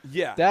luck.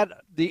 Yeah.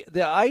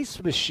 The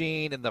ice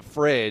machine in the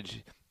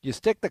fridge, you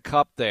stick the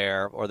cup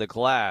there or the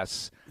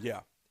glass. Yeah.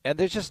 And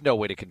there's just no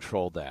way to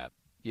control that.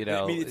 You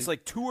know, I mean, it's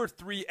like 2 or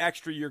 3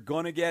 extra you're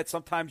going to get.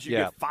 Sometimes you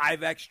get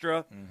 5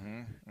 extra.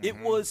 It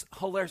was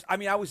hilarious. I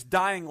mean, I was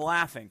dying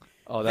laughing.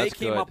 Oh, that's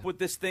They came up with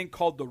this thing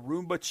called the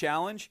Roomba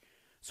Challenge.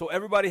 So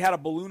everybody had a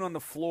balloon on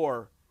the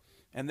floor,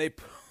 and they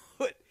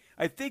put,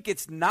 I think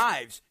it's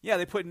knives. Yeah,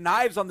 they put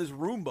knives on this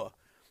Roomba.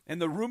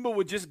 And the Roomba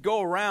would just go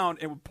around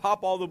and would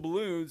pop all the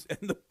balloons,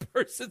 and the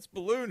person's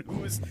balloon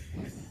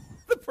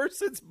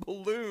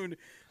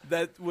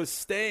that was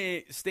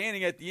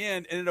standing at the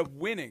end ended up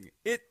winning.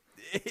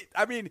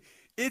 I mean,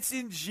 it's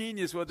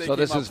ingenious what they came up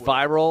with. So this is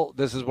viral?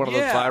 This is one of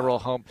those viral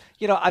home.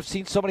 You know, I've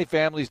seen so many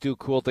families do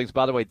cool things.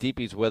 By the way,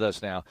 DP's with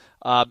us now.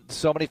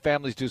 So many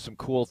families do some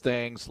cool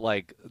things,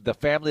 like the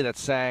family that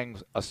sang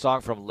a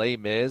song from Les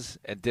Mis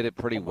and did it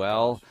pretty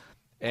well. Gosh.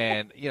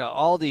 And, you know,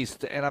 all these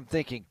and I'm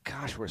thinking,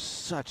 gosh, we're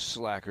such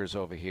slackers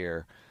over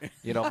here.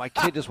 You know, my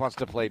kid just wants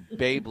to play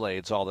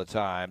Beyblades all the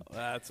time.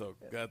 That's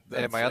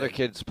and my other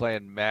kid's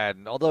playing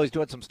Madden, although he's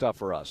doing some stuff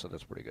for us, so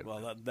that's pretty good.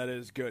 Well, that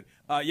is good.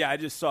 Yeah, I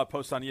just saw a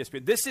post on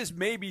ESPN. This is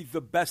maybe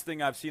the best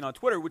thing I've seen on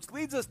Twitter, which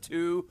leads us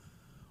to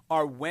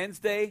our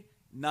Wednesday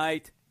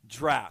night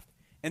draft.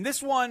 And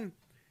this one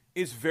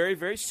is very,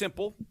 very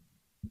simple.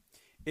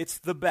 It's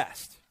the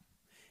best.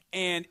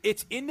 And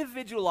it's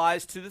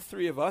individualized to the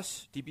three of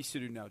us. DP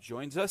Sidhu now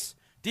joins us.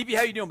 DP,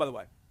 how you doing, by the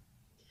way?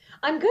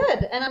 I'm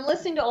good, and I'm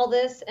listening to all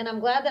this, and I'm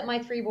glad that my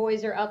 3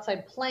 boys are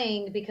outside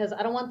playing because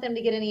I don't want them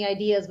to get any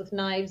ideas with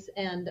knives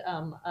and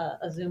a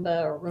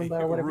Zumba or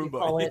Roomba or whatever you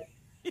call it.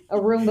 A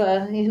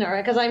Roomba, you know,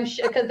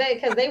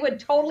 because they would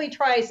totally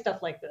try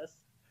stuff like this.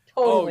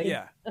 Totally. Oh,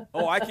 yeah.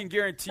 Oh, I can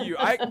guarantee you.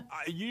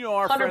 You know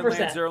our 100%. Friend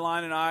Lance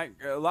Zierlein and I.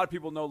 A lot of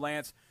people know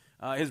Lance.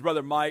 His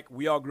brother Mike.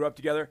 We all grew up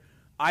together.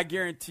 I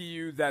guarantee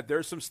you that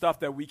there's some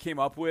stuff that we came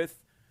up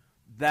with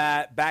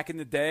that back in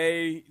the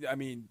day, I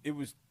mean, it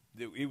was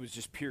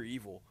just pure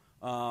evil,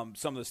 some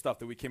of the stuff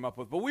that we came up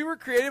with. But we were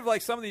creative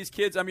like some of these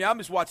kids. I mean, I'm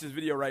just watching this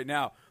video right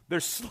now. They're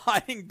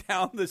sliding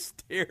down the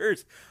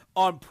stairs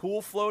on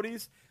pool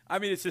floaties. I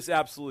mean, it's just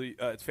absolutely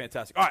it's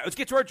fantastic. All right, let's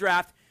get to our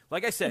draft.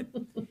 Like I said,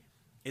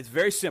 it's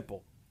very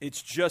simple.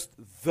 It's just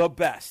the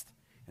best.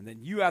 And then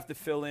you have to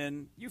fill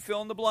in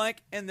the blank,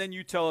 and then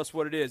you tell us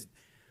what it is.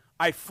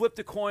 I flipped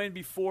a coin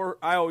before.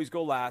 I always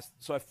go last.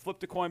 So I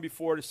flipped a coin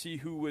before to see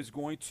who was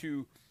going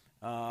to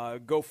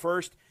go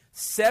first.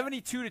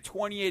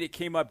 72-28, it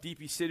came up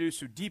DP Sidhu.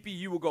 So DP,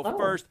 you will go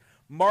first.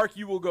 Mark,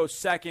 you will go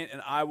second,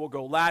 and I will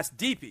go last.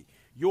 DP,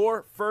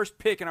 your first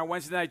pick in our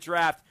Wednesday night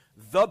draft,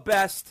 the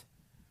best.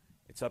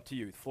 It's up to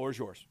you. The floor is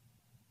yours.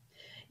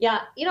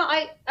 Yeah,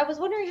 I was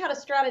wondering how to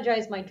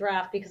strategize my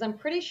draft because I'm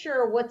pretty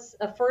sure what's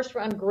a first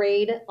round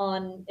grade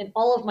in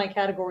all of my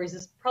categories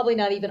is probably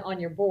not even on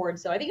your board.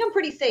 So I think I'm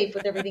pretty safe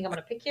with everything I'm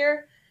going to pick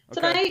here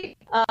tonight.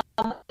 I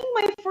think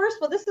my first,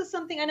 this is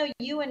something I know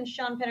you and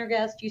Sean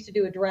Pendergast used to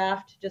do a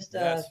draft, just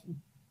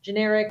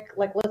generic,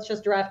 like let's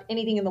just draft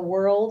anything in the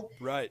world.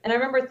 Right. And I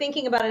remember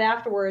thinking about it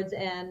afterwards,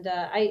 and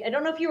I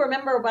don't know if you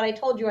remember, but I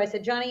told you, I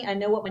said, Johnny, I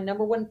know what my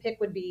number one pick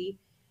would be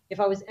if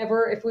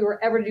we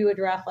were ever to do a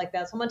draft like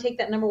that. So I'm going to take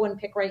that number one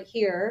pick right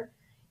here.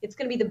 It's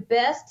going to be the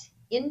best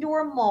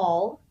indoor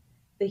mall,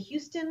 the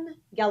Houston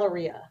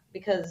Galleria,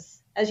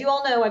 because as you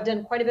all know, I've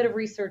done quite a bit of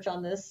research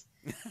on this.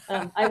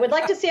 I would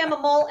like to say I'm a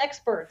mall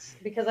expert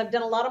because I've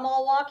done a lot of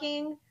mall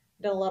walking,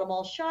 done a lot of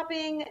mall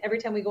shopping. Every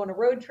time we go on a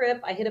road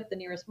trip, I hit up the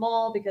nearest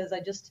mall because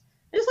I just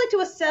like to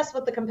assess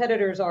what the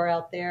competitors are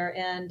out there.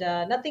 And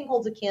nothing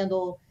holds a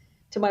candle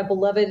to my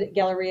beloved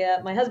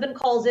Galleria. My husband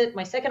calls it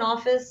my second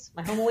office,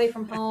 my home away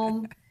from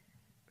home.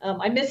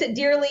 I miss it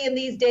dearly in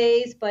these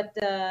days, but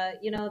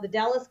the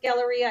Dallas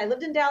Galleria, I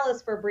lived in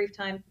Dallas for a brief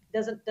time,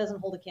 doesn't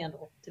hold a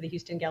candle to the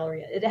Houston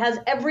Galleria. It has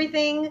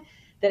everything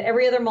that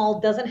every other mall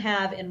doesn't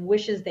have and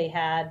wishes they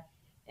had.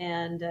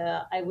 And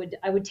I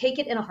would take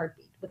it in a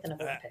heartbeat with the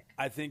number one pick.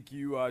 I think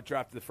you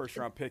drafted the first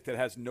round pick that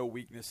has no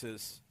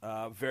weaknesses.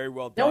 Very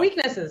well done. No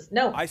weaknesses.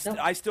 No. I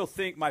still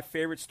think my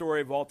favorite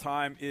story of all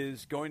time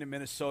is going to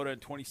Minnesota in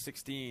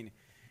 2016,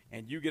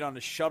 and you get on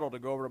the shuttle to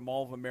go over to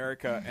Mall of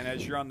America, and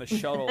as you're on the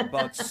shuttle,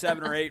 about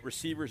 7 or 8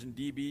 receivers and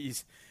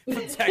DBs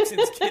from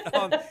Texans get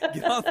on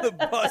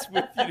the bus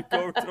with you to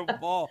go over to the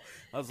mall.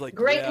 I was like,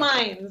 Great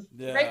minds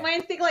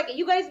think like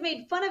you guys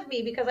made fun of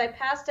me because I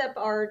passed up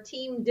our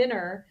team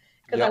dinner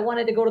because I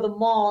wanted to go to the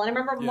mall. And I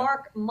remember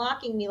Mark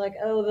mocking me like,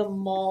 oh, the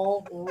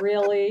mall,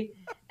 really?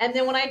 And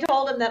then when I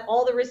told him that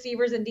all the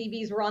receivers and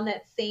DBs were on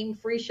that same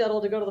free shuttle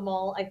to go to the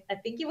mall, I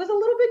think he was a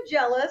little bit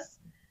jealous.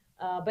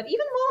 But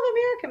even Mall of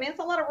America, man, it's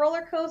a lot of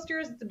roller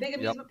coasters. It's a big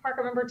amusement park.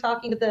 I remember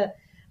talking to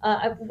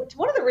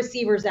one of the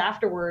receivers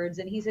afterwards,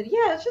 and he said,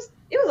 yeah,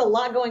 it was a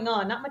lot going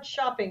on, not much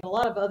shopping, a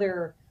lot of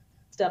other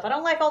stuff. I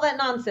don't like all that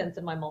nonsense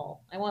in my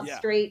mall. I want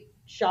straight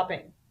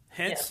shopping.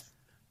 Hence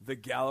the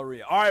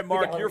Galleria. All right,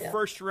 Mark, your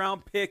first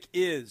round pick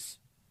is?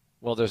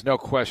 Well, there's no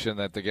question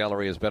that the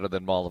Galleria is better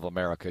than Mall of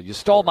America. You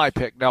stole my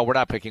pick. No, we're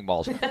not picking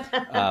malls.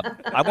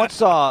 I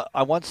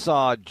once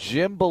saw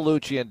Jim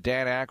Belushi and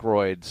Dan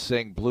Aykroyd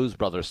sing Blues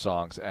Brothers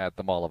songs at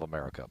the Mall of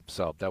America.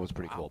 So that was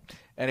pretty cool.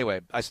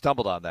 Anyway, I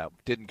stumbled on that.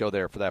 Didn't go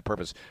there for that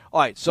purpose. All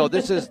right, so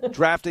this is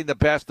drafting the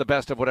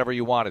best of whatever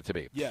you want it to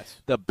be.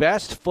 Yes. The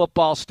best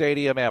football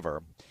stadium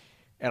ever,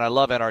 and I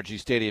love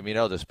NRG Stadium, you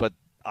know this, but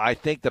I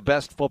think the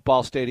best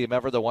football stadium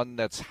ever, the one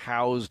that's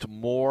housed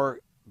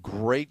more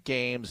great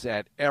games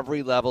at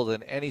every level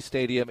than any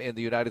stadium in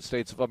the United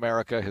States of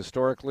America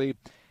historically,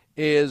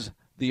 is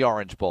the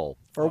Orange Bowl,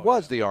 or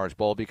was the Orange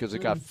Bowl because it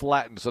got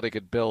flattened so they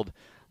could build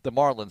the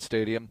Marlins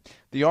Stadium.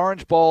 The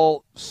Orange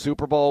Bowl,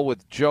 Super Bowl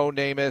with Joe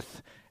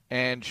Namath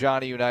and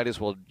Johnny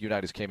Unitas. Well,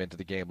 Unitas came into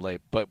the game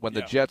late, but when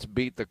the Jets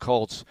beat the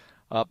Colts,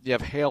 you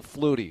have Hale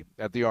Flutie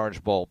at the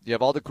Orange Bowl. You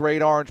have all the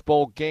great Orange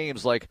Bowl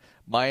games like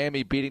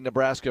Miami beating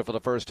Nebraska for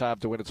the first time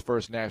to win its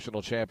first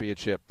national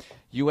championship.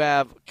 You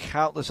have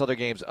countless other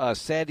games.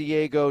 San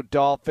Diego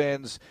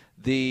Dolphins,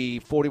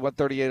 the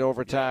 41-38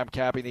 overtime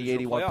capping the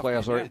 81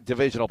 playoffs or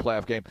divisional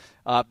playoff game.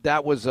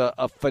 That was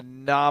a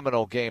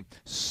phenomenal game.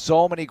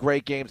 So many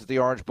great games at the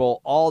Orange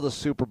Bowl, all the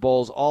Super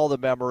Bowls, all the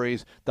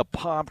memories, the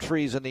palm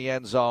trees in the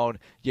end zone.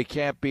 You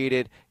can't beat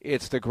it.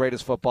 It's the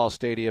greatest football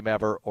stadium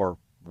ever,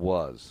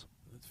 was.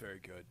 Very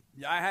good.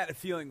 Yeah, I had a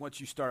feeling once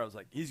you started, I was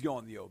like, he's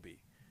going the OB.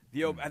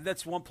 And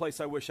that's one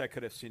place I wish I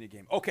could have seen a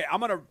game. Okay,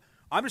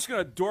 I'm just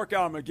gonna dork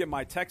out. I'm gonna get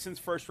my Texans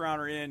first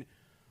rounder in.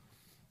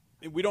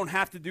 We don't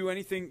have to do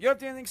anything. You don't have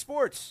to do anything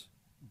sports.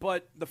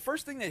 But the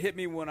first thing that hit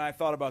me when I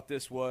thought about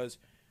this was,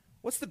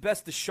 what's the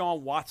best Deshaun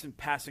Watson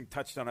passing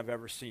touchdown I've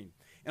ever seen?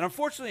 And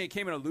unfortunately, it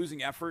came in a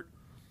losing effort.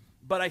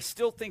 But I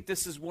still think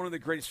this is one of the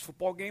greatest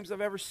football games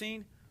I've ever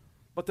seen.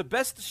 But the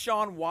best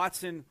Deshaun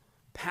Watson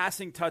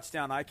passing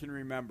touchdown I can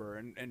remember,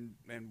 and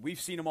we've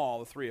seen them all,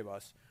 the three of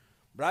us,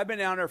 but I've been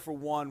down there for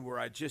one where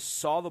I just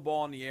saw the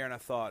ball in the air and I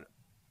thought,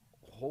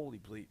 holy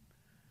bleep.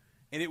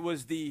 And it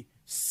was the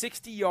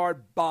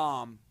 60-yard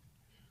bomb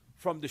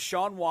from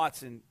Deshaun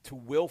Watson to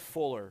Will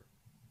Fuller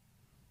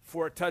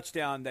for a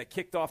touchdown that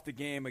kicked off the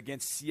game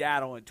against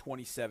Seattle in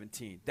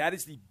 2017. That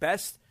is the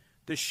best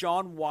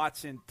Deshaun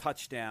Watson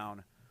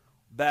touchdown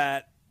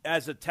that,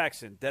 as a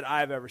Texan, that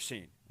I've ever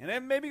seen. And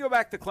then maybe go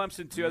back to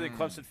Clemson, too. I think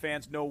Clemson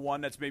fans know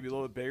one that's maybe a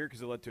little bit bigger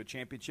because it led to a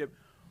championship.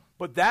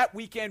 But that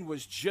weekend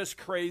was just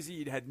crazy.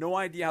 You had no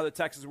idea how the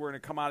Texans were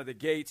going to come out of the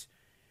gates.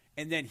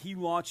 And then he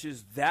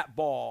launches that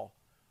ball.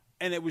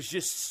 And it was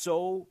just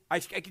so – I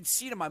can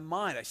see it in my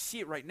mind. I see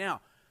it right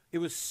now. It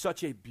was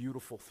such a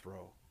beautiful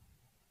throw.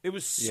 It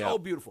was so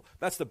beautiful.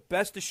 That's the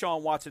best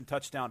Deshaun Watson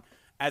touchdown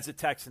as a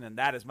Texan, and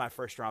that is my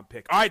first-round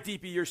pick. All right,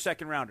 DP, your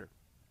second rounder.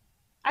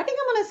 I think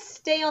I'm going to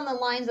stay on the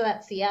lines of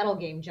that Seattle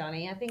game,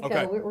 Johnny. I think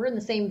we're in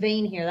the same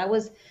vein here. That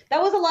was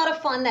a lot of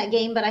fun, that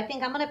game, but I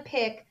think I'm going to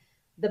pick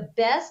the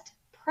best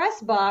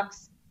press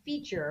box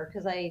feature,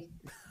 because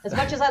as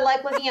much as I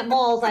like looking at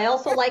malls, I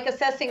also like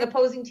assessing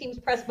opposing teams'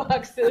 press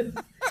boxes.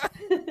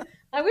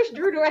 I wish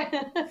Drew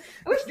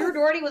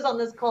Doherty was on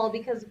this call,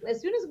 because as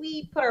soon as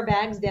we put our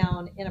bags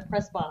down in a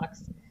press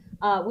box,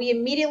 we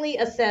immediately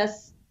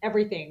assess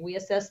everything. We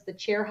assess the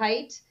chair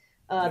height,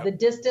 the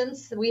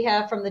distance we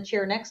have from the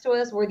chair next to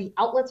us, where the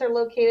outlets are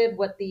located,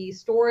 what the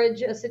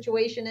storage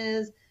situation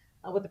is,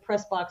 what the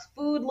press box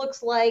food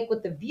looks like,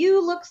 what the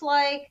view looks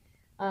like.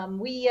 I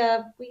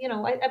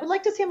would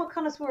like to say I'm a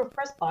connoisseur of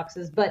press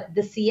boxes, but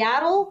the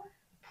Seattle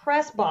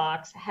press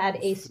box had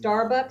a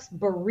Starbucks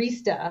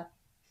barista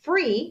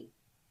free.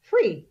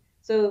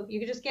 So you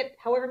could just get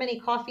however many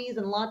coffees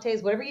and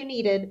lattes, whatever you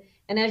needed.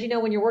 And as you know,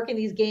 when you're working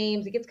these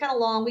games, it gets kind of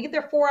long. We get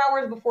there 4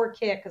 hours before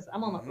kick, because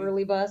I'm on the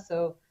early bus.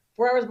 So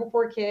 4 hours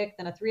before kick,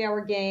 then a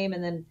 3-hour game,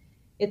 and then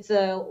it's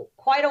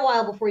quite a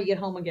while before you get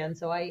home again.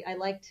 So I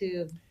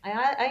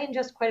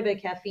ingest quite a bit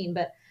of caffeine,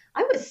 but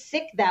I was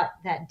sick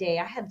that day.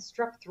 I had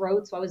strep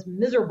throat, so I was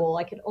miserable.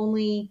 I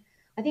only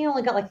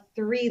got like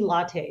 3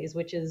 lattes,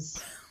 which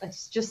is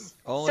just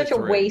such a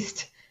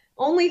waste.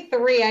 Only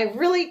 3. I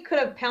really could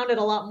have pounded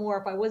a lot more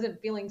if I wasn't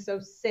feeling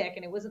so sick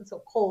and it wasn't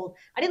so cold.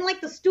 I didn't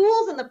like the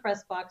stools in the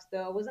press box,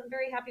 though. I wasn't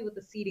very happy with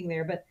the seating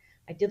there, but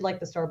I did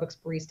like the Starbucks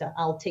barista.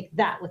 I'll take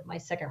that with my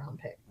second-round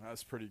pick.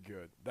 That's pretty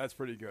good.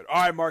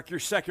 All right, Mark, your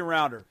second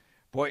rounder.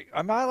 Boy,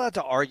 am I allowed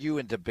to argue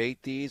and debate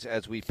these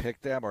as we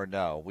pick them, or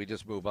no? We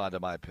just move on to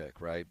my pick,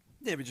 right?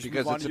 Yeah, but just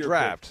because move on it's to a your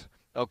draft.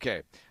 Pick.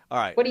 Okay, all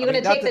right. What are you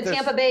going to take? The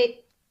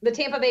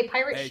Tampa Bay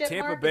Pirates shit,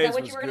 Tampa Mark? Bay Is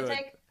that what you were going to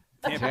take?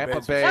 Tampa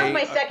Bay. That was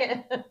my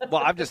second.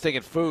 Well, I'm just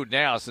thinking food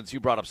now, since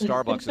you brought up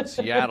Starbucks in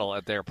Seattle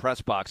at their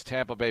press box.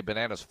 Tampa Bay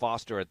Bananas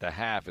Foster at the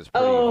half is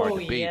pretty hard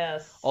to beat.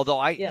 Yes.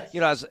 Although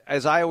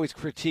as I always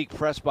critique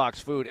press box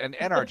food, and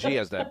NRG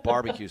has that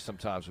barbecue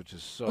sometimes, which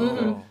is so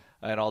good,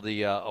 and all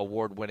the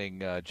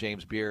award-winning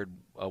James Beard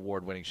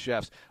award-winning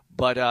chefs.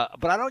 But I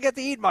don't get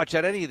to eat much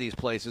at any of these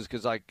places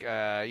because,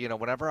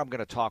 whenever I'm going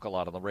to talk a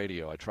lot on the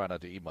radio, I try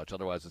not to eat much.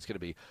 Otherwise, it's going to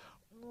be.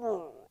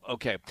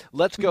 Okay,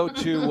 let's go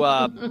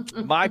to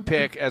my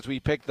pick as we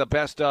pick the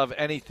best of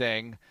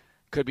anything.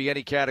 Could be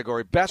any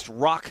category. Best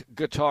rock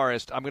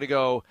guitarist. I'm going to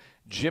go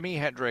Jimi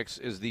Hendrix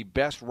is the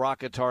best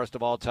rock guitarist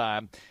of all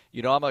time.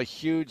 You know, I'm a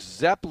huge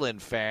Zeppelin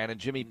fan, and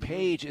Jimmy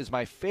Page is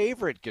my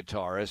favorite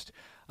guitarist.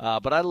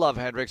 But I love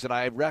Hendrix, and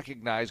I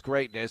recognize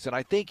greatness. And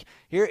I think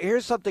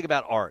here's something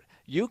about art.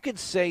 You can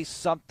say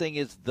something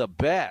is the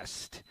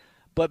best,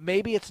 but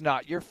maybe it's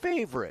not your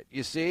favorite.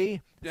 You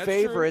see? That's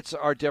Favorites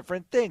are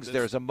different things.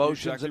 There's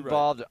emotions exactly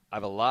involved. Right. I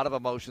have a lot of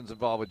emotions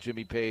involved with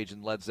Jimmy Page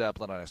and Led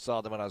Zeppelin. I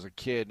saw them when I was a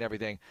kid and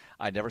everything.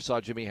 I never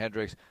saw Jimi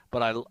Hendrix,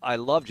 but I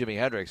love Jimi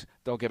Hendrix.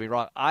 Don't get me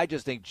wrong. I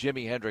just think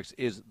Jimi Hendrix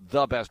is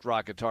the best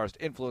rock guitarist,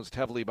 influenced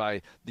heavily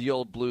by the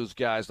old blues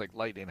guys like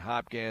Lightning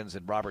Hopkins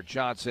and Robert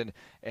Johnson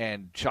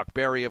and Chuck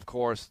Berry, of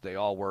course. They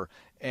all were.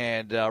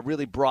 And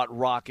really brought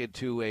rock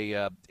into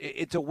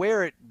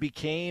where it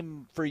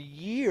became for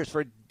years,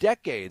 for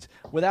decades.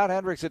 Without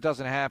Hendrix, it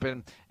doesn't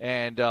happen.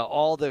 And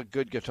all the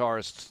good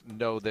guitarists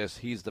know this.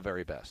 He's the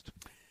very best.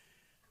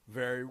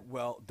 Very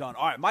well done.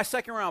 All right, my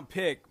second round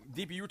pick,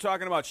 DP, you were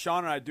talking about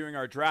Sean and I doing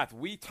our draft.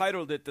 We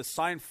titled it the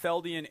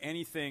Seinfeldian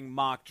Anything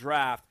Mock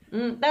Draft.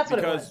 That's what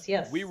it was,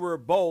 yes. We were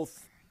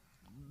both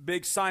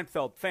big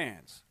Seinfeld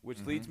fans,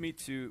 which leads me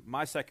to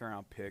my second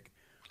round pick.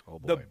 Oh,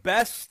 boy. The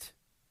best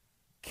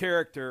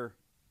character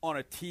on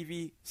a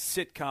TV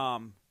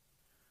sitcom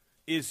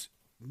is,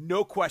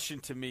 no question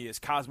to me, is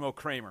Cosmo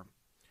Kramer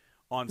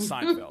on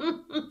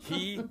Seinfeld.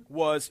 He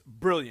was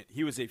brilliant.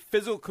 He was a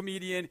physical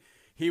comedian.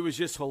 He was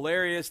just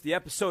hilarious. The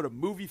episode of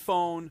Movie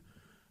Phone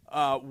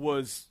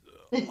was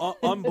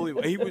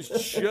unbelievable. He was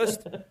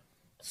just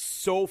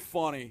so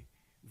funny.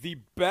 The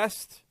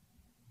best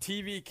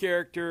TV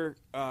character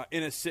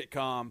in a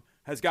sitcom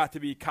has got to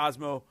be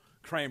Cosmo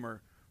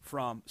Kramer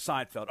from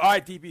Seinfeld. All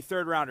right, DP,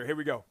 third rounder. Here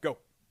we go. Go.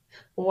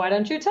 Why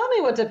don't you tell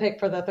me what to pick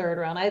for the third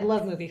round? I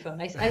love Movie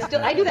Phone. I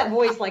do that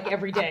voice like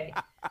every day.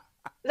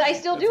 I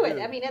still do it.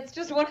 I mean, it's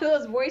just one of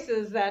those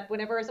voices that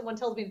whenever someone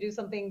tells me to do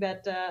something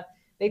that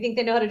they think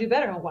they know how to do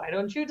better, why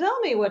don't you tell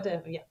me what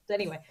to? Yeah.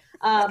 Anyway,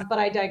 but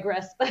I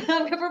digress. For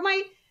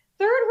my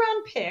third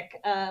round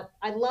pick,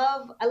 I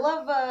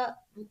love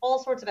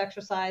all sorts of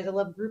exercise. I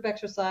love group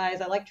exercise.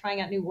 I like trying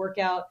out new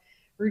workout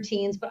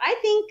routines. But I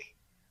think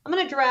I'm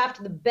going to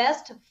draft the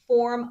best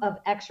form of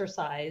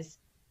exercise.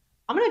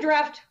 I'm going to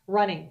draft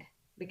running,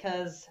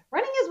 because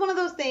running is one of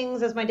those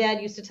things, as my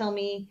dad used to tell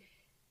me,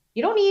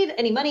 you don't need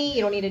any money.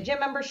 You don't need a gym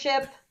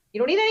membership. You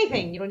don't need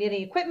anything. You don't need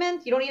any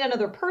equipment. You don't need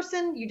another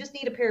person. You just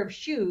need a pair of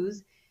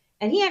shoes.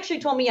 And he actually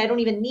told me I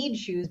don't even need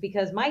shoes,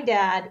 because my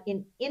dad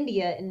in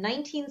India in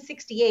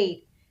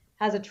 1968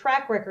 has a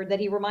track record that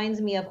he reminds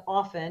me of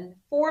often,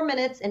 4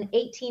 minutes and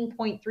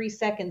 18.3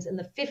 seconds in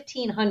the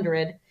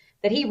 1500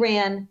 that he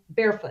ran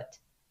barefoot.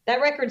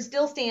 That record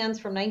still stands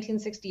from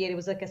 1968. It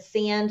was like a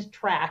sand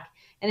track.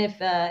 And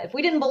if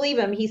we didn't believe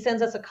him, he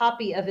sends us a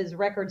copy of his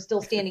record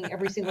still standing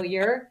every single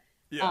year.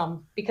 Yeah.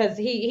 Because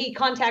he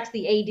contacts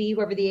the AD,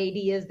 whoever the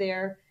AD is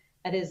there,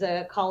 at his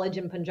college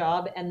in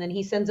Punjab, and then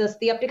he sends us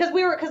the update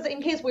because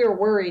in case we were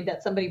worried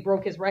that somebody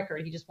broke his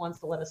record, he just wants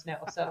to let us know.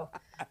 So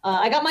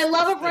I got my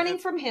love of running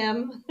from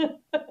him.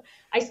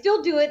 I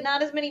still do it,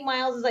 not as many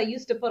miles as I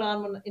used to put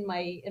on in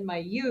my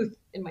youth,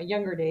 in my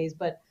younger days,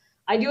 but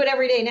I do it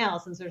every day now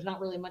since there's not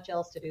really much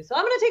else to do. So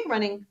I'm going to take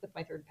running with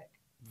my third pick.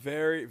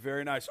 Very,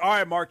 very nice. All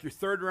right, Mark, your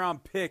third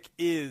round pick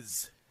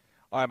is?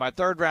 All right, my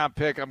third round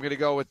pick, I'm going to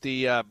go with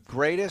the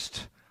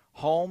greatest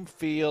home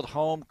field,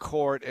 home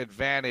court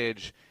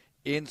advantage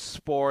in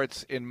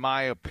sports, in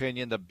my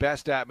opinion, the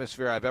best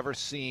atmosphere I've ever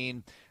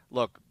seen.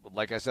 Look,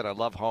 like I said, I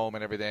love home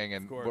and everything,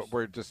 and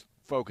we're just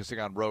focusing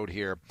on road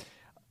here.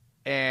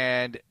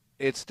 And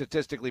it's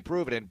statistically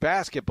proven in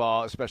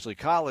basketball, especially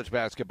college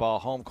basketball,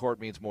 home court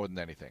means more than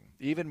anything,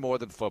 even more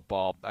than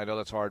football. I know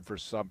that's hard for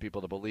some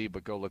people to believe,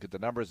 but go look at the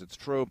numbers. It's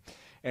true.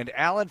 And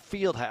Allen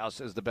Fieldhouse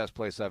is the best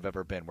place I've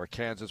ever been, where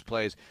Kansas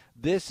plays.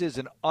 This is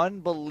an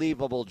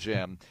unbelievable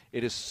gym.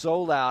 It is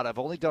so loud. I've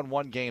only done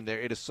one game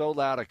there. It is so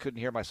loud I couldn't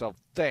hear myself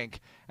think,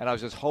 and I was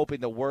just hoping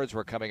the words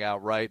were coming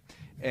out right.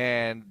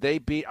 And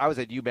I was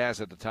at UMass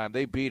at the time.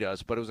 They beat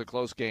us, but it was a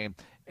close game.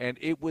 And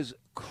it was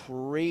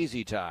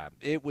crazy time.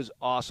 It was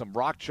awesome.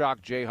 Rock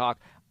Chalk, Jayhawk.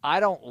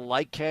 I don't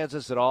like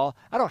Kansas at all.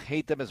 I don't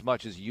hate them as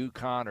much as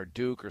UConn or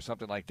Duke or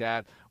something like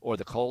that, or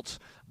the Colts.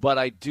 But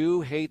I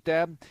do hate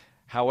them.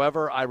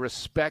 However, I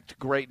respect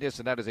greatness,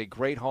 and that is a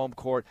great home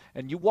court.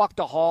 And you walk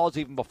the halls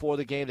even before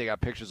the game. They got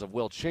pictures of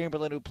Will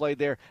Chamberlain, who played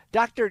there.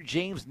 Dr.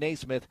 James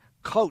Naismith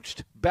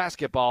coached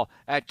basketball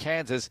at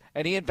Kansas,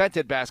 and he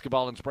invented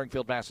basketball in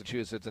Springfield,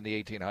 Massachusetts in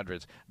the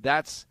 1800s.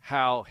 That's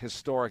how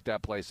historic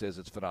that place is.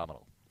 It's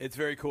phenomenal. It's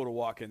very cool to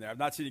walk in there. I've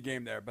not seen a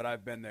game there, but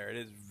I've been there. It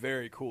is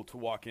very cool to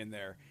walk in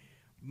there.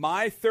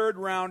 My third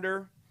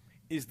rounder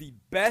is the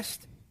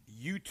best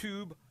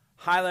YouTube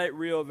highlight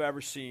reel I've ever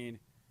seen.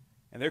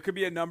 And there could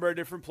be a number of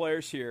different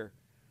players here,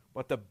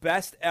 but the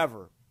best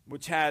ever,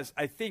 which has,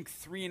 I think,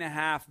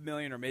 3.5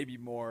 million or maybe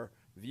more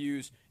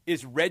views,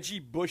 is Reggie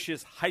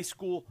Bush's high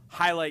school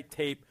highlight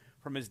tape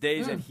from his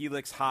days at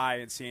Helix High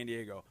in San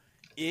Diego.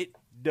 It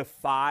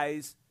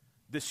defies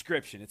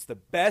description. It's the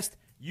best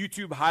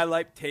YouTube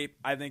highlight tape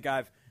I think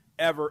I've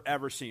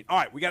ever seen. All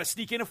right, we got to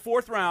sneak in a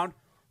fourth round,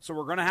 so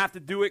we're going to have to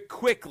do it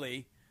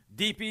quickly.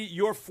 DP,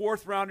 your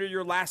fourth rounder,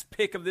 your last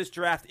pick of this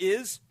draft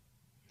is?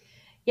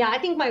 Yeah, I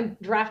think my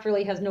draft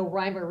really has no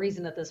rhyme or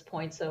reason at this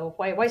point, so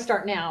why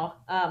start now?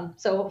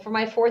 So for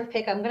my fourth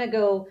pick, I'm going to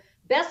go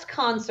best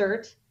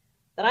concert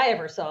that I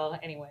ever saw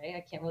anyway.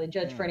 I can't really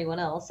judge for anyone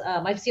else.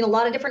 I've seen a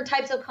lot of different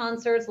types of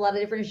concerts, a lot of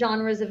different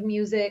genres of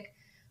music,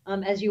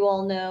 as you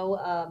all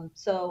know.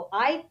 So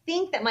I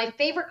think that my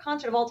favorite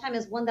concert of all time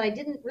is one that I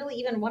didn't really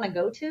even want to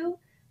go to,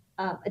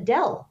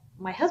 Adele.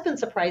 My husband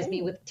surprised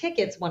me with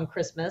tickets one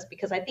Christmas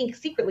because I think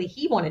secretly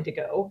he wanted to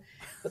go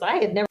because I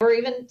had never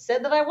even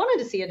said that I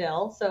wanted to see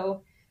Adele.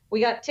 So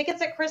we got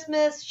tickets at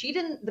Christmas.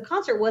 The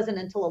concert wasn't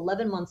until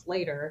 11 months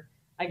later,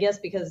 I guess,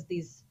 because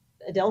these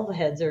Adele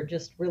heads are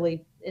just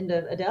really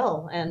into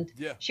Adele. And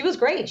she was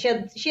great. She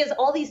has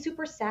all these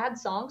super sad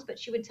songs, but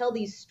she would tell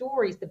these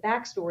stories, the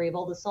backstory of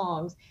all the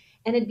songs,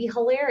 and it'd be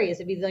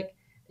hilarious. It'd be like,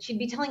 she'd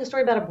be telling a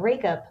story about a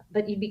breakup,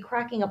 but you'd be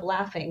cracking up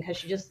laughing because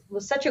she just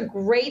was such a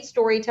great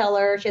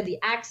storyteller. She had the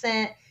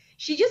accent.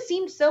 She just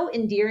seemed so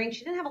endearing.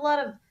 She didn't have a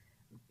lot of,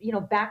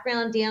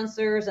 background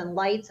dancers and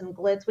lights and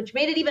glitz, which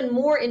made it even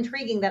more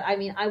intriguing that,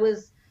 I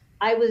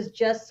was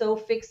just so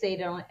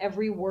fixated on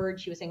every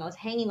word she was saying. I was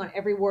hanging on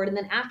every word. And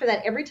then after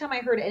that, every time I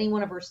heard any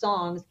one of her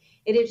songs,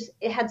 it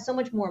had so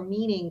much more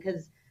meaning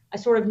because I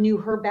sort of knew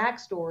her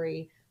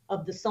backstory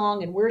of the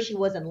song and where she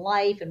was in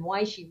life and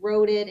why she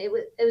wrote it. It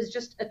was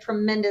just a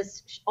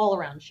tremendous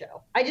all-around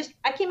show. I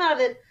came out of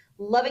it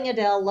loving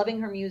Adele, loving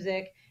her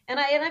music, and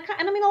I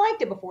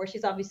liked it before.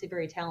 She's obviously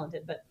very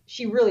talented, but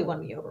she really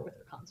won me over with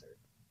her concert.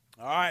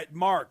 All right,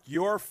 Mark,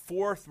 your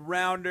fourth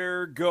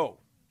rounder, go.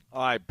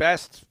 All right,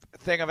 best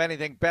thing of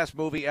anything, best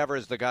movie ever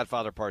is The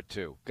Godfather Part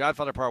 2.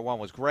 Godfather Part 1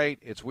 was great.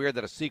 It's weird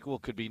that a sequel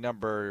could be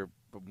number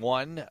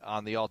 1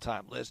 on the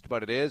all-time list,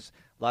 but it is.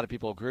 A lot of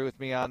people agree with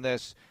me on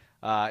this.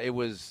 It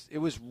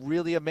was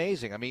really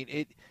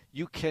amazing.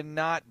 You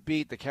cannot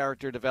beat the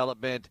character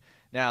development.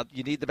 Now,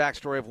 you need the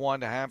backstory of 1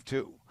 to have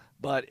 2.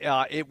 But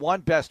it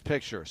won Best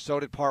Picture. So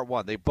did Part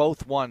 1. They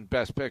both won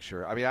Best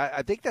Picture.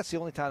 I think that's the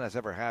only time that's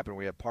ever happened.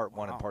 We had Part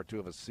 1 and Part 2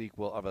 of a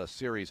sequel of a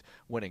series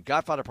winning.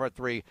 Godfather Part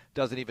 3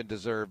 doesn't even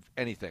deserve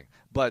anything.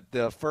 But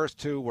the first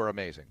 2 were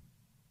amazing.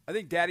 I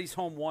think Daddy's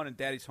Home 1 and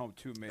Daddy's Home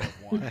 2 may have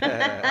won.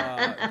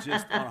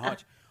 Just on a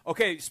hunch.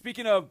 Okay,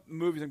 speaking of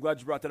movies, I'm glad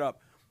you brought that up.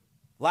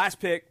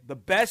 Last pick, the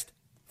best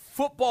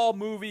football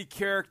movie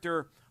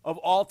character of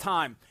all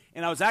time.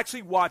 And I was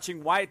actually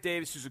watching Wyatt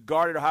Davis, who's a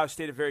guard at Ohio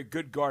State, a very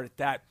good guard at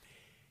that.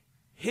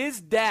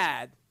 His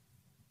dad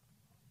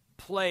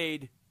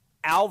played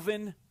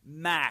Alvin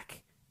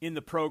Mack in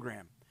the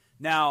program.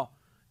 Now,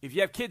 if you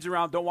have kids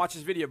around, don't watch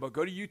this video, but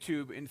go to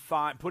YouTube and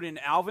put in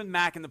Alvin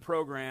Mack in the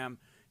program,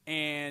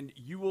 and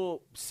you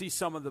will see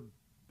some of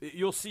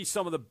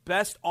the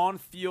best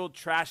on-field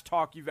trash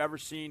talk you've ever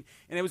seen.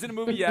 And it was in a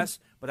movie, yes,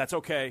 but that's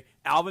okay.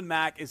 Alvin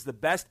Mack is the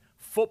best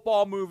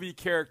football movie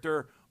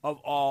character of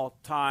all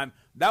time.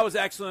 That was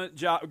excellent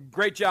job.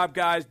 Great job,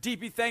 guys.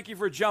 DP, thank you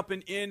for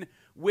jumping in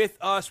with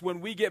us.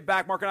 When we get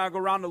back, Mark and I will go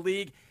around the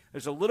league.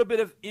 There's a little bit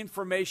of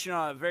information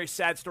on a very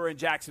sad story in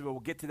Jacksonville.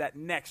 We'll get to that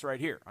next right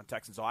here on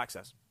Texans All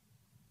Access.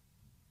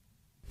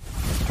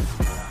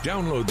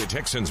 Download the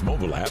Texans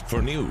mobile app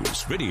for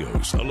news,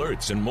 videos,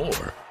 alerts, and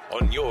more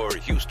on your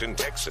Houston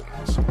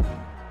Texans.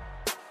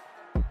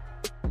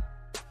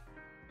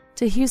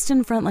 To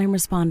Houston frontline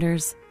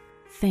responders,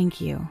 thank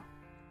you.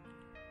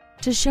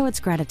 To show its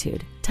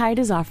gratitude, Tide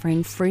is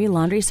offering free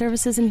laundry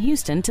services in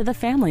Houston to the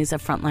families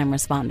of frontline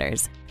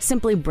responders.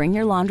 Simply bring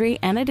your laundry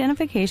and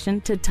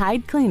identification to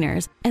Tide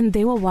Cleaners, and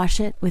they will wash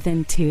it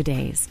within 2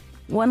 days.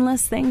 One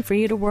less thing for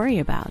you to worry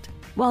about.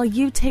 While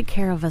you take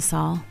care of us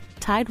all,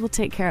 Tide will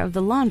take care of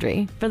the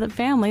laundry for the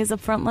families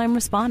of frontline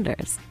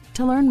responders.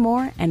 To learn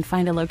more and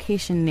find a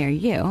location near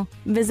you,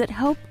 visit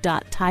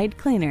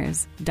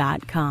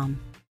hope.tidecleaners.com.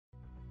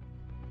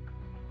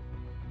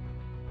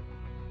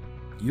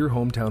 Your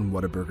hometown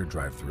Whataburger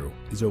drive-thru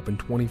is open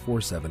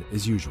 24/7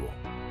 as usual.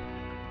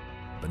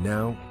 But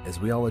now, as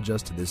we all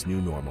adjust to this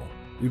new normal,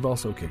 we've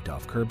also kicked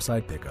off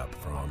curbside pickup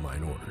for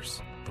online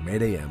orders from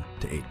 8 a.m.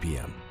 to 8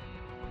 p.m.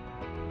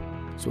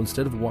 So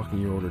instead of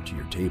walking your order to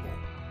your table,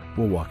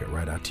 we'll walk it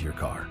right out to your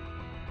car.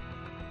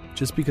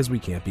 Just because we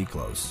can't be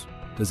close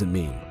doesn't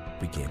mean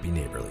we can't be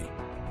neighborly.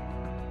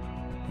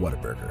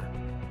 Whataburger.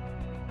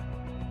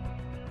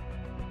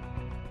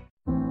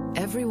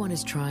 Everyone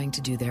is trying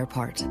to do their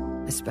part,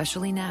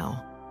 especially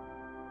now.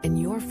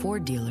 And your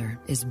Ford dealer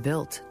is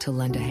built to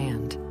lend a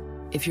hand.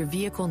 If your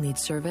vehicle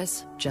needs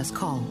service, just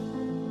call.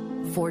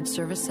 Ford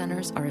service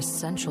centers are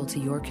essential to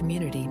your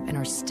community and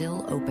are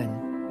still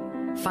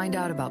open. Find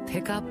out about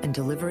pickup and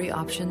delivery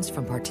options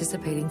from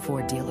participating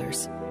Ford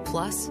dealers.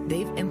 Plus,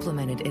 they've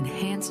implemented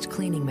enhanced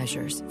cleaning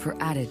measures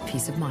for added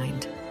peace of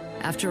mind.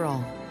 After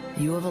all,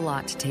 you have a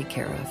lot to take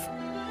care of.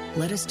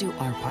 Let us do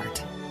our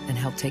part and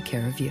help take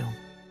care of you.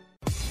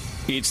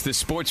 It's the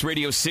Sports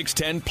Radio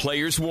 610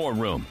 Players War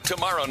Room.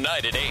 Tomorrow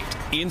night at 8,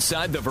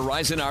 inside the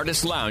Verizon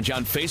Artist Lounge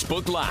on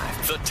Facebook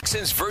Live. The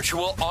Texans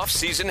virtual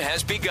offseason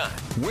has begun.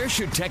 Where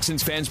should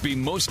Texans fans be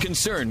most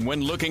concerned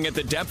when looking at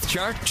the depth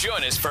chart?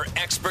 Join us for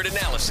expert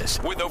analysis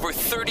with over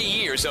 30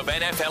 years of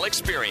NFL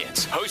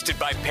experience. Hosted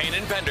by Payne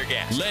and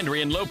Pendergast,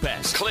 Landry and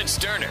Lopez, Clint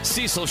Sterner,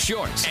 Cecil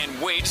Shorts,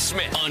 and Wade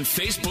Smith on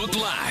Facebook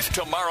Live.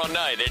 Tomorrow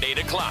night at 8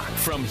 o'clock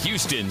from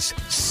Houston's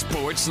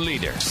sports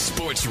leader,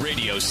 Sports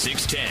Radio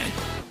 610.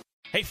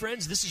 Hey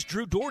friends, this is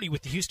Drew Doherty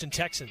with the Houston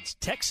Texans.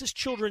 Texas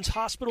Children's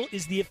Hospital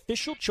is the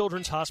official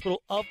children's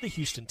hospital of the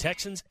Houston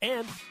Texans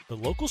and the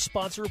local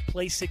sponsor of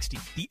Play 60,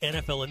 the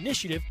NFL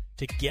initiative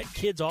to get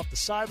kids off the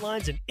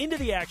sidelines and into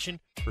the action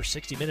for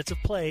 60 minutes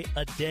of play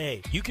a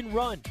day. You can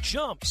run,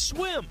 jump,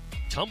 swim,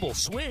 tumble,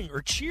 swing,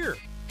 or cheer.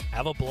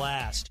 Have a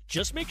blast.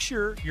 Just make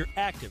sure you're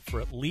active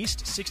for at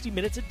least 60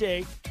 minutes a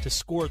day to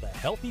score the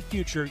healthy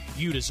future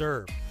you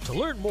deserve. To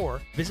learn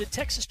more, visit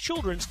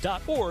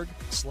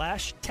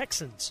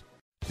texaschildrens.org/Texans.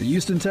 The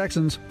Houston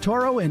Texans,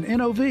 Toro, and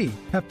NOV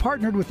have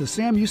partnered with the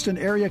Sam Houston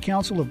Area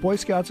Council of Boy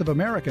Scouts of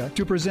America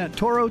to present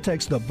Toro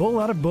Takes the Bull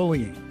Out of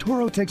Bullying.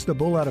 Toro Takes the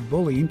Bull Out of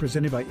Bullying,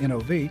 presented by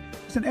NOV,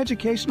 is an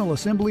educational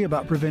assembly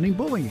about preventing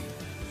bullying.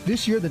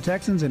 This year, the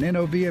Texans and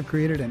NOV have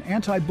created an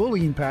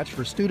anti-bullying patch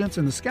for students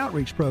in the Scout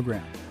Reach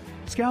program.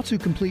 Scouts who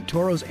complete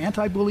Toro's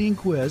anti-bullying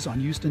quiz on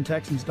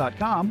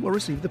HoustonTexans.com will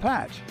receive the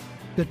patch.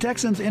 The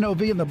Texans,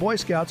 NOV, and the Boy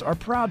Scouts are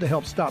proud to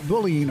help stop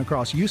bullying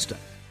across Houston.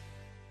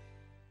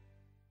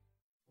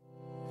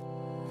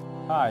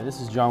 Hi, this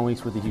is John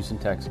Weeks with the Houston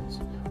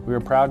Texans. We are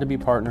proud to be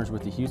partners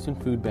with the Houston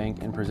Food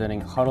Bank in presenting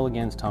Huddle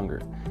Against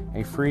Hunger,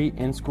 a free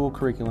in-school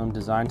curriculum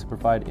designed to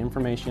provide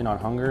information on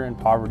hunger and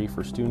poverty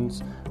for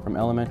students from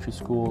elementary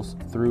schools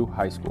through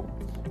high school.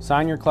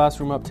 Sign your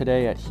classroom up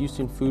today at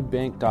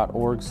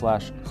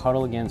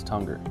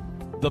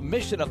houstonfoodbank.org/huddleagainsthunger. The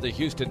mission of the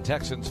Houston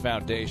Texans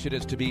Foundation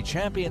is to be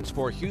champions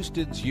for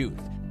Houston's youth.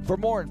 For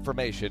more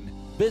information,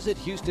 visit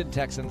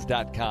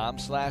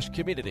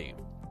HoustonTexans.com/community.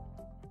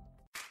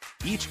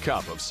 Each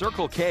cup of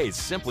Circle K's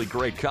Simply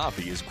Great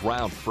coffee is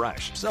ground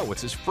fresh, so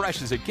it's as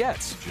fresh as it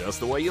gets,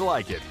 just the way you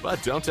like it.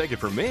 But don't take it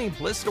from me.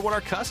 Listen to what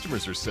our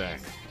customers are saying.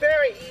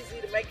 Very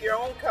easy to make your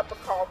own cup of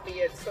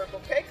coffee at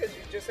Circle K because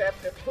you just have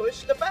to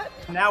push the button.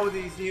 Now with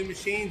these new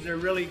machines, they're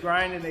really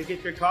grinding. They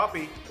get your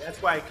coffee.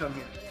 That's why I come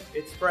here.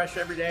 It's fresh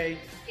every day.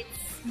 It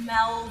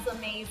smells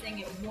amazing.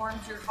 It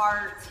warms your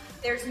heart.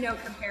 There's no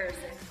comparison.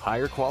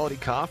 Higher quality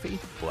coffee,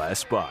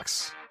 less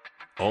bucks.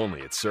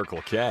 Only at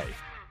Circle K.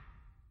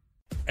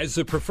 As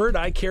the preferred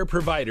eye care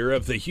provider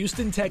of the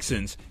Houston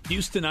Texans,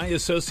 Houston Eye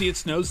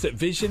Associates knows that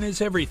vision is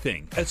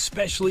everything,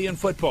 especially in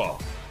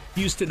football.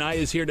 Houston Eye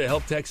is here to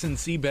help Texans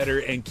see better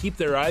and keep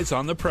their eyes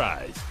on the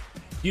prize.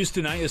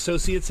 Houston Eye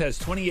Associates has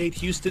 28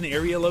 Houston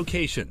area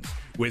locations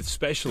with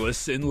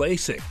specialists in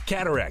LASIK,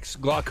 cataracts,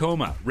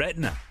 glaucoma,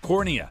 retina,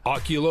 cornea,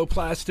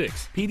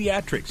 oculoplastics,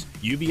 pediatrics,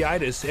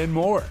 uveitis, and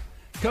more.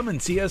 Come and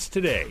see us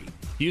today.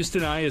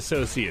 Houston Eye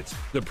Associates,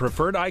 the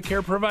preferred eye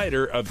care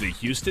provider of the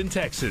Houston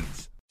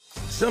Texans.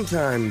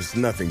 Sometimes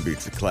nothing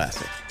beats a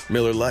classic.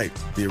 Miller Lite,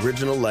 the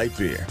original light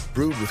beer,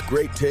 brewed with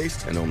great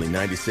taste and only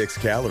 96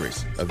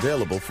 calories,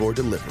 available for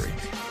delivery.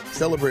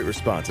 Celebrate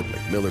responsibly.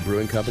 Miller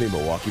Brewing Company,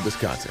 Milwaukee,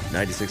 Wisconsin.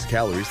 96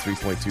 calories,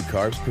 3.2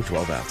 carbs per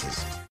 12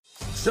 ounces.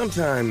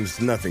 Sometimes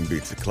nothing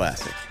beats a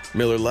classic.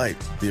 Miller Lite,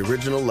 the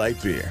original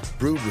light beer,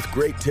 brewed with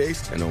great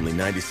taste and only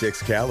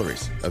 96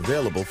 calories,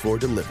 available for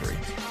delivery.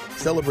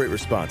 Celebrate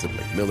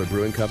responsibly. Miller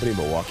Brewing Company,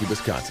 Milwaukee,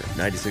 Wisconsin.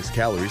 96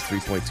 calories,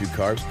 3.2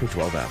 carbs per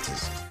 12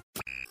 ounces.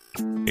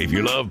 If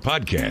you love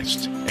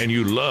podcasts and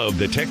you love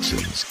the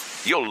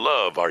Texans, you'll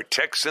love our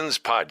Texans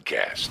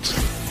podcasts.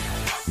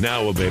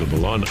 Now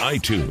available on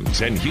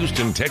iTunes and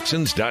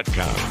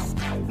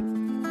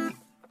HoustonTexans.com.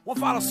 One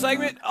final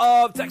segment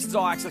of Texans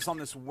All Access on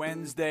this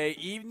Wednesday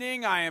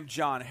evening. I am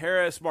John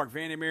Harris, Mark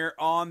Vandermeer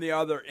on the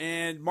other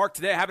end. Mark,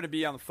 today I happen to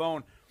be on the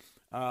phone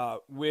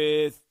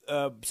with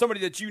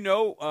somebody that you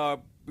know, a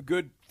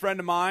good friend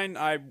of mine.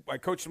 I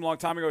coached him a long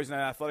time ago. He's an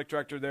athletic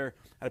director there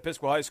at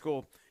Episcopal High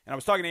School. And I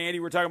was talking to Andy.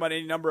 We were talking about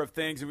any number of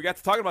things. And we got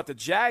to talking about the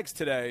Jags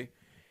today.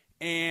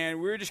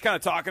 And we were just kind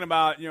of talking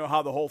about,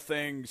 how the whole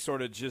thing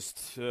sort of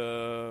just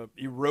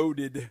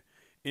eroded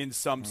in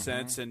some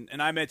sense.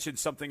 And I mentioned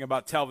something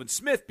about Telvin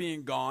Smith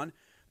being gone,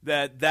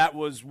 that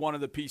was one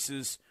of the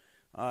pieces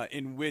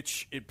in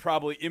which it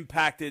probably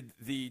impacted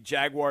the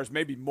Jaguars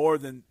maybe more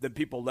than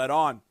people let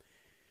on.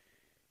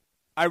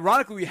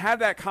 Ironically, we had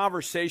that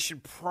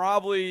conversation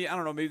probably, I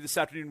don't know, maybe this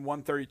afternoon,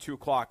 1:30, 2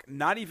 o'clock.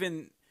 Not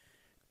even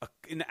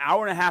an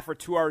hour and a half or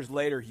 2 hours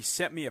later, he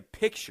sent me a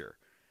picture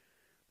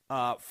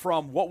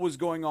from what was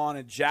going on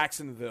in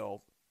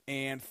Jacksonville,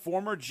 and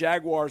former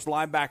Jaguars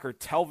linebacker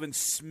Telvin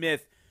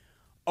Smith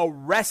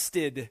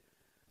arrested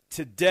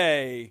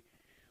today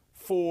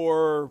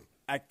for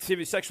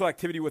sexual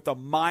activity with a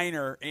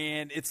minor.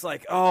 And it's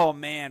like, oh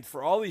man,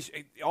 for all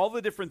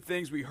the different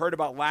things we heard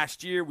about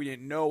last year, we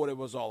didn't know what it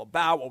was all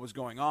about, what was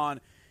going on.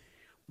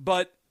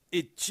 But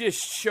it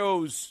just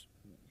shows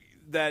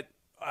that,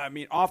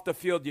 off the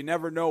field, you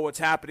never know what's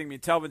happening.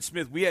 Telvin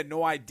Smith, we had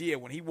no idea.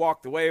 When he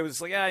walked away, it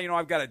was like,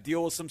 I've got to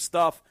deal with some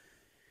stuff.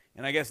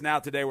 And I guess now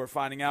today we're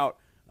finding out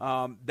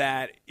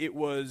that it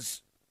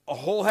was a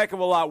whole heck of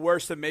a lot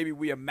worse than maybe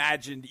we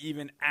imagined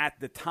even at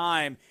the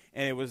time.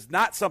 And it was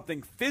not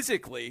something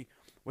physically,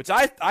 which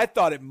I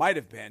thought it might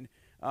have been.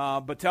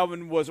 But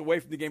Telvin was away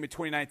from the game in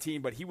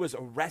 2019, but he was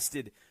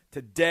arrested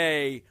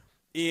today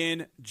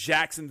in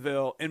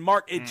Jacksonville. And,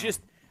 Mark, it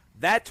just –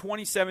 that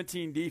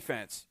 2017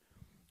 defense –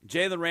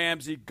 Jalen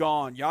Ramsey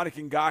gone.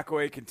 Yannick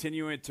Ngakoue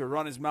continuing to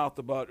run his mouth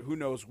about who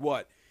knows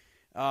what.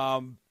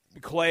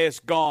 Calais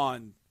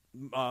gone.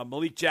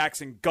 Malik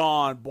Jackson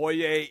gone.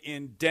 Boye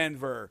in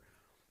Denver.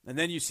 And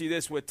then you see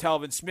this with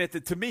Telvin Smith.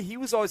 And to me, he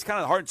was always kind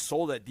of the heart and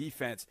soul of that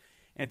defense.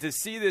 And to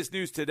see this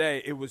news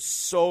today, it was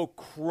so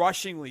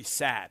crushingly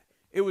sad.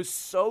 It was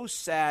so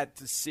sad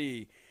to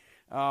see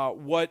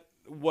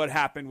what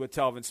happened with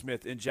Telvin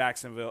Smith in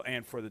Jacksonville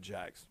and for the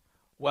Jags.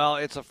 Well,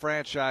 it's a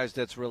franchise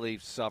that's really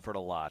suffered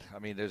a lot.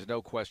 There's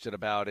no question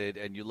about it.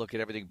 And you look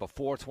at everything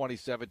before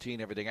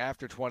 2017, everything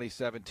after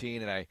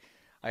 2017, and I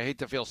hate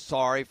to feel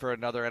sorry for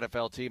another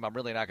NFL team. I'm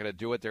really not going to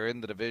do it. They're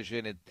in the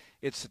division.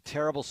 It's a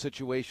terrible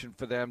situation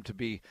for them to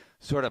be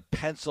sort of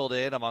penciled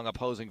in among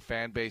opposing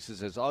fan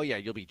bases as, oh, yeah,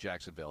 you'll beat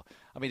Jacksonville.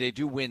 They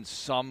do win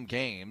some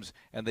games,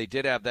 and they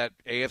did have that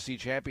AFC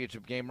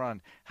Championship game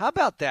run. How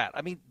about that?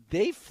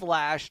 They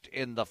flashed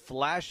in the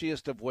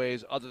flashiest of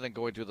ways other than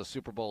going to the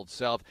Super Bowl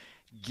itself,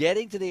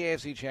 getting to the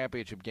AFC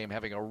Championship game,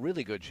 having a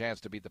really good chance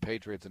to beat the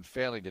Patriots and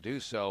failing to do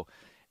so,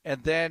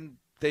 and then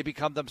they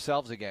become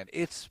themselves again.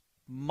 It's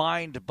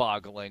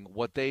mind-boggling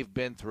what they've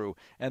been through.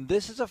 And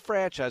this is a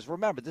franchise,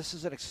 remember, this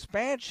is an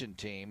expansion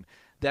team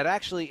that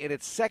actually in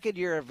its second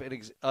year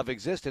of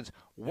existence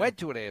went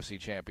to an AFC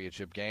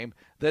Championship game.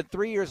 Then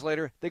 3 years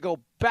later, they go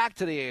back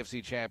to the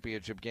AFC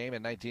Championship game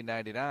in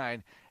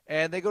 1999,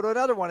 and they go to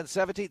another one in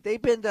 17.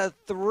 They've been to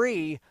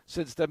 3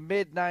 since the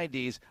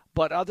mid-'90s,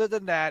 but other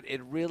than that,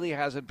 it really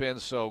hasn't been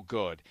so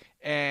good.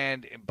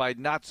 And by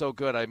not so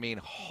good, I mean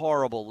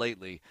horrible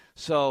lately.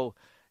 So,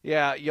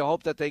 yeah, you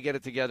hope that they get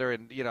it together.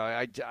 And,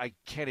 I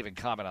can't even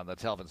comment on the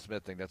Telvin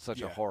Smith thing. That's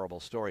such a horrible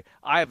story.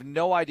 I have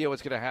no idea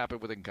what's going to happen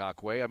with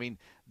Ngakoue.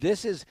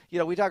 This is,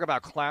 we talk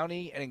about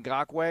Clowney and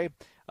Ngakoue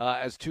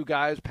as two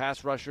guys,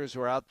 pass rushers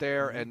who are out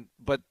there. And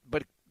but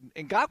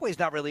Ngakoue's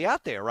not really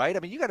out there,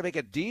 right? You got to make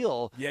a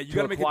deal. Yeah, you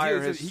got to make a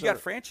deal. He got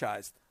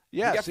franchised.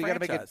 Yeah, so you got to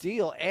make a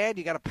deal, and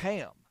you got to pay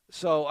him.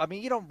 So,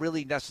 you don't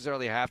really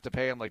necessarily have to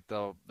pay him like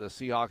the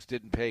Seahawks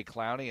didn't pay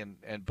Clowney,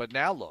 but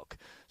now look.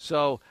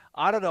 So,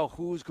 I don't know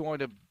who's going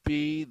to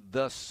be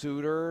the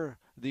suitor,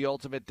 the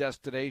ultimate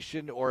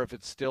destination, or if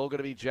it's still going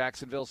to be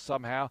Jacksonville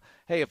somehow.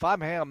 Hey, if I'm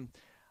him,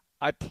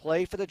 I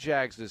play for the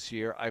Jags this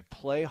year. I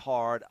play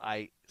hard.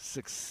 I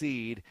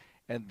succeed.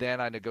 and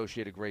then I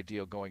negotiate a great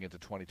deal going into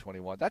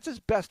 2021. That's his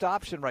best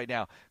option right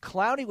now.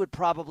 Clowney would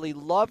probably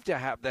love to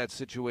have that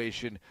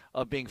situation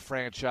of being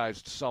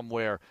franchised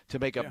somewhere to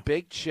make a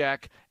big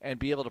check and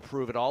be able to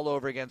prove it all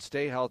over again,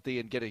 stay healthy,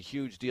 and get a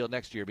huge deal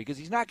next year, because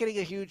he's not getting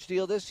a huge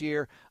deal this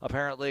year,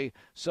 apparently.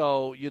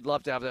 So you'd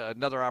love to have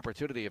another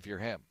opportunity if you're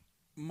him.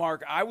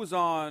 Mark, I was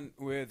on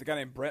with a guy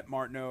named Brett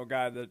Martineau, a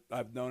guy that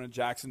I've known in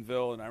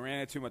Jacksonville, and I ran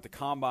into him at the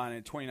Combine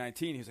in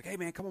 2019. He was like, hey,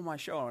 man, come on my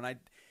show. And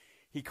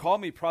he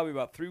called me probably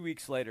about 3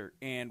 weeks later,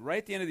 and right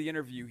at the end of the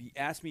interview, he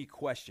asked me a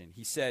question.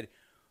 He said,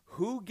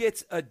 who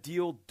gets a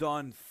deal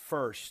done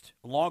first,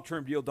 a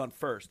long-term deal done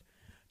first,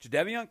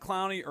 Jadeveon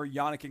Clowney or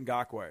Yannick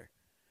Ngakoue?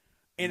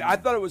 And I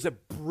thought it was a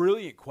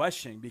brilliant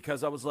question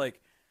because I was like,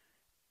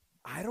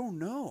 I don't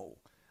know.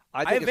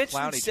 I think it's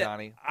Clowney,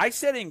 Johnny. I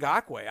said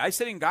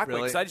Ngakoue.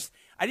 Really? Because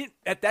I didn't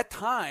at that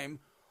time.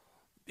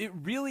 It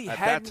really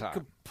hadn't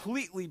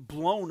completely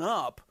blown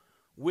up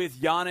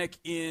with Yannick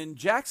in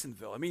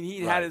Jacksonville. I mean,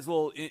 he had his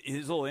little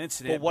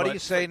incident. But what do you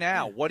say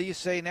now? What do you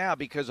say now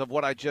because of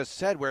what I just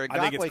said? Where Ngakoue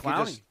I think it's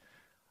Clowney.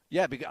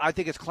 Because I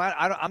think it's Clowney.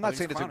 I'm not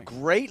saying it's a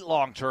great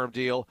long-term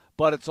deal,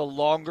 but it's a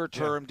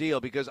longer-term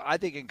deal because I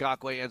think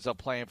Ngakoue ends up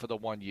playing for the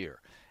 1 year.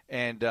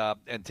 And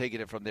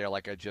taking it from there,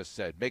 like I just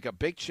said. Make a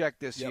big check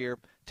this year,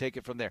 take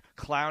it from there.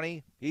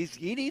 Clowney,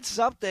 he needs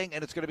something,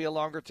 and it's going to be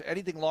a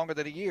anything longer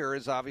than a year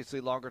is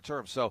obviously longer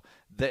term. So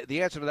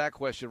the answer to that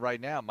question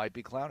right now might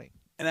be Clowney.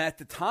 And at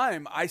the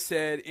time, I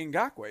said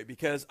Ngakoue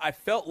because I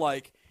felt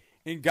like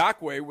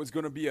Ngakoue was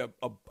going to be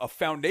a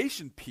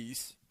foundation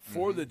piece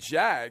for the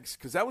Jags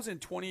because that was in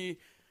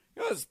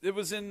it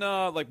was in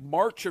like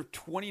March of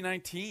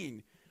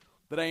 2019.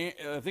 That I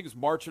think it was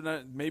March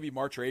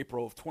or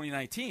April of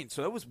 2019.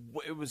 So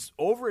it was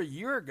over a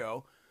year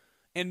ago,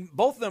 and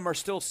both of them are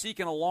still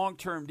seeking a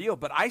long-term deal.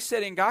 But I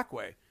said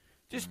Ngakoue,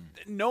 just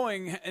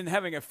knowing and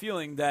having a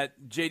feeling that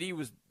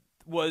JD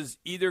was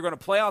either going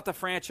to play out the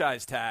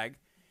franchise tag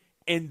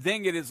and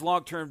then get his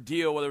long-term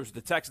deal, whether it was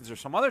the Texans or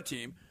some other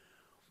team.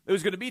 It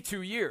was going to be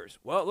 2 years.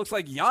 Well, it looks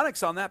like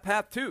Yannick's on that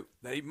path too.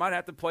 That he might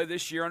have to play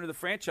this year under the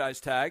franchise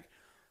tag,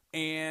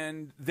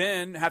 and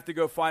then have to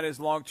go find his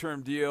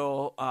long-term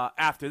deal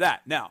after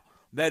that. Now,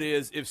 that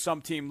is if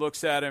some team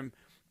looks at him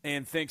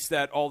and thinks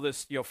that all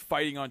this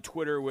fighting on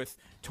Twitter with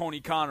Tony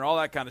Khan and all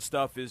that kind of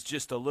stuff is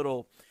just a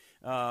little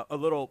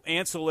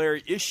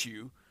ancillary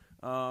issue,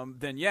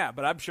 then yeah.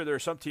 But I'm sure there are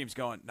some teams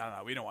going,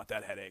 no, we don't want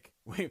that headache.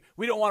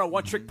 We don't want a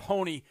one-trick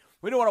pony.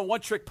 We don't want a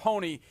one-trick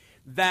pony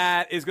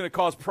that is going to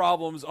cause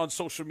problems on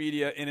social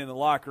media and in the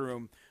locker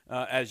room,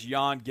 as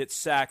Jan Gets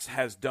Sacks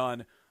has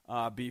done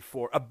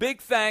before. A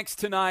big thanks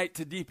tonight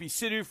to DP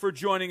Sidhu for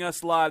joining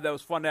us live. That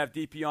was fun to have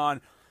DP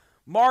on.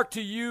 Mark,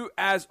 to you,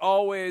 as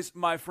always,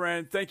 my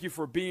friend, thank you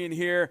for being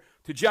here.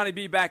 To Johnny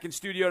B back in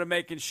studio to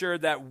making sure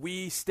that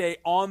we stay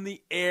on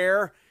the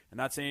air and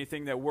not say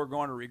anything that we're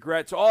going to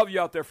regret. To all of you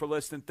out there for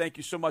listening, thank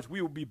you so much.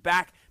 We will be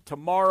back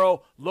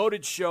tomorrow.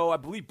 Loaded show. I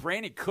believe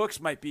Brandon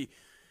Cooks might be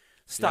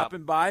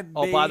stopping by.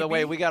 Oh, by the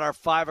way, we got our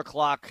 5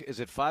 o'clock. Is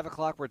it 5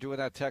 o'clock? We're doing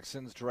that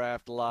Texans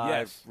Draft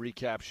Live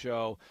recap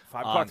show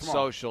 5 on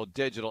tomorrow. Social,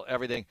 digital,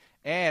 everything.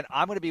 And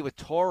I'm going to be with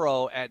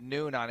Toro at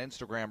noon on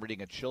Instagram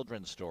reading a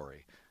children's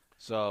story.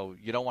 So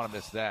you don't want to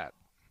miss that.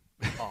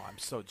 Oh, I'm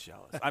so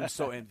jealous. I'm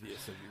so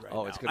envious of you right now.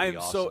 Oh, it's going to be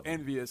awesome. I'm so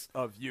envious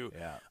of you.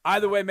 Yeah.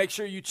 Either way, make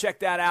sure you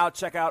check that out.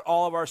 Check out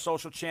all of our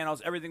social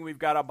channels, everything we've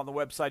got up on the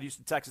website,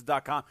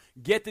 HoustonTexans.com.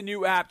 Get the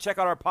new app. Check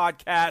out our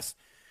podcast.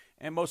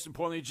 And most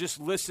importantly, just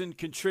listen,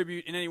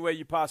 contribute in any way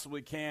you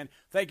possibly can.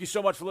 Thank you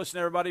so much for listening,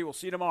 everybody. We'll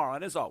see you tomorrow.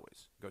 And as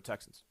always, go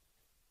Texans.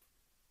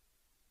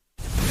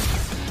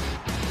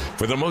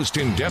 For the most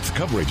in-depth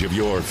coverage of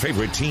your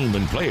favorite team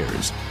and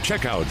players,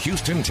 check out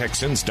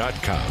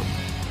HoustonTexans.com.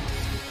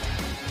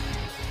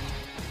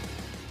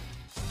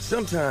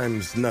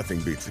 Sometimes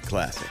nothing beats a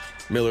classic.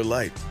 Miller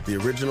Lite, the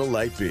original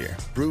light beer,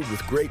 brewed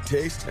with great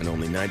taste and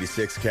only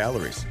 96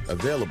 calories,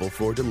 available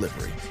for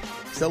delivery.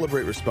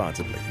 Celebrate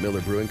responsibly.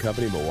 Miller Brewing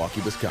Company,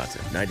 Milwaukee,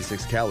 Wisconsin.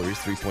 96 calories,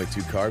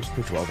 3.2 carbs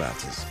per 12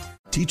 ounces.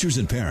 Teachers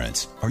and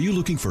parents, are you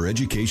looking for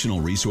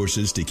educational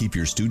resources to keep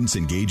your students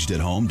engaged at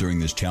home during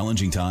this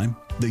challenging time?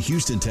 The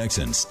Houston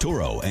Texans,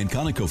 Toro, and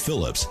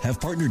ConocoPhillips have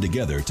partnered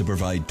together to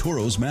provide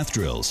Toro's Math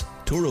Drills.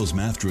 Toro's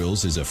Math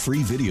Drills is a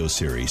free video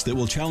series that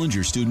will challenge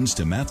your students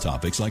to math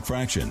topics like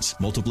fractions,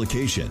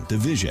 multiplication,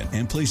 division,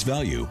 and place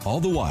value, all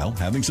the while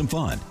having some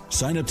fun.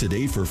 Sign up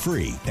today for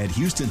free at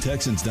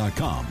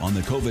HoustonTexans.com on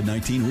the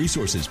COVID-19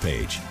 resources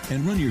page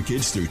and run your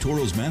kids through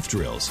Toro's Math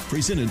Drills,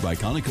 presented by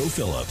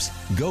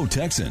ConocoPhillips. Go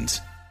Texans!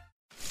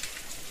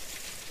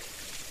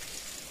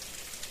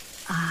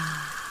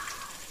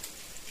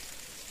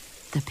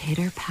 The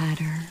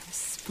pitter-patter,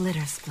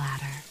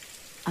 splitter-splatter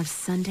of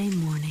Sunday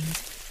morning.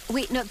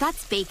 Wait, no,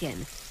 that's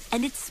bacon.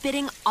 And it's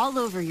spitting all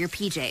over your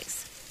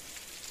PJs.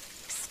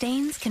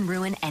 Stains can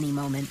ruin any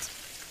moment.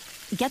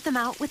 Get them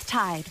out with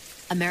Tide,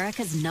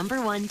 America's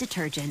 #1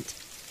 detergent.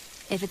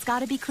 If it's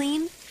gotta be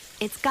clean,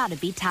 it's gotta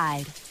be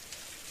Tide.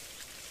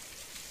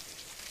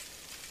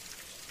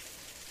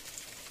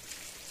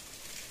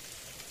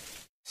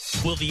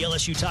 Will the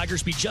LSU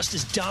Tigers be just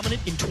as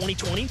dominant in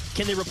 2020?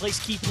 Can they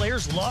replace key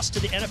players lost to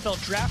the NFL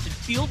draft and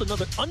field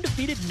another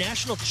undefeated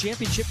national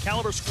championship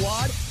caliber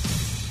squad?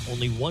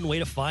 Only one way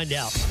to find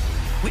out.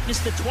 Witness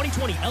the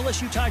 2020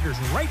 LSU Tigers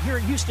right here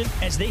in Houston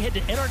as they head to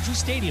NRG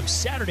Stadium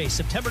Saturday,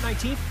 September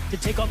 19th to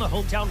take on the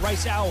hometown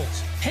Rice Owls.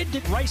 Head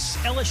to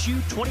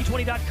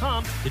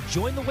RiceLSU2020.com to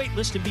join the wait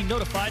list and be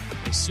notified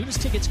as soon as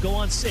tickets go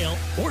on sale,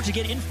 or to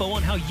get info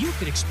on how you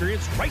can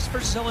experience Rice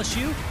versus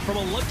LSU from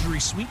a luxury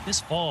suite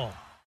this fall.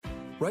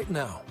 Right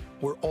now,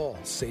 we're all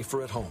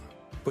safer at home.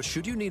 But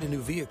should you need a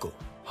new vehicle,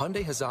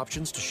 Hyundai has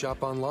options to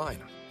shop online,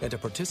 and a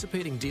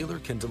participating dealer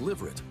can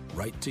deliver it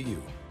right to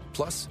you.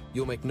 Plus,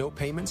 you'll make no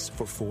payments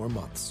for 4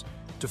 months.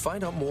 To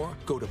find out more,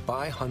 go to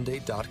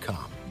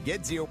buyhyundai.com.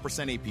 Get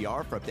 0%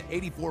 APR for up to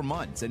 84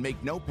 months and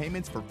make no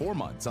payments for 4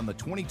 months on the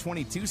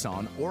 2020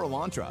 Tucson or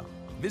Elantra.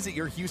 Visit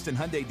your Houston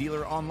Hyundai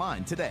dealer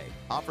online today.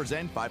 Offers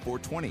end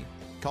 5/4/20.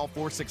 Call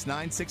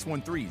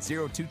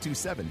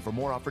 469-613-0227 for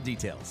more offer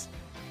details.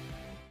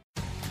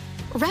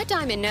 Red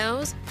Diamond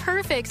knows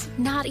perfect's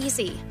not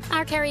easy.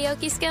 Our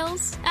karaoke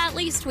skills? At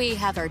least we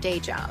have our day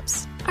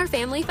jobs. Our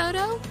family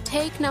photo?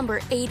 Take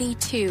number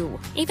 82.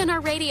 Even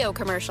our radio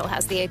commercial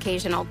has the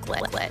occasional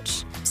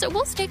glitch. So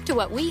we'll stick to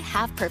what we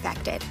have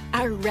perfected.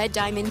 Our Red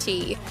Diamond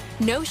tea.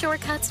 No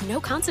shortcuts, no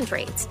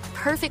concentrates.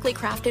 Perfectly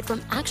crafted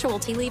from actual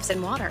tea leaves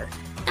and water.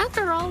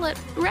 After all, at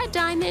Red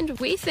Diamond,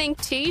 we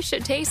think tea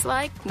should taste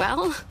like,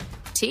 well,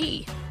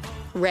 tea.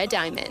 Red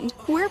Diamond.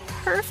 We're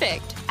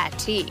perfect at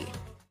tea.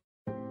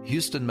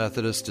 Houston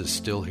Methodist is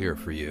still here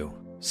for you,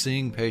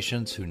 seeing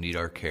patients who need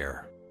our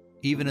care.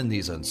 Even in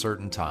these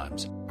uncertain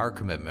times, our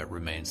commitment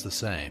remains the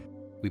same.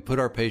 We put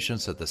our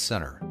patients at the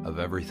center of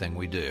everything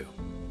we do.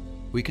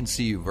 We can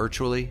see you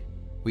virtually,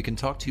 we can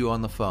talk to you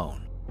on the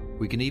phone,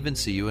 we can even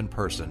see you in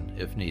person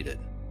if needed.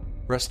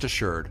 Rest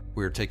assured,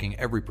 we are taking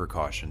every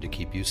precaution to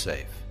keep you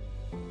safe.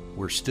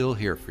 We're still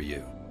here for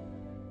you.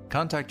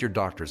 Contact your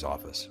doctor's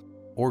office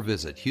or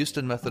visit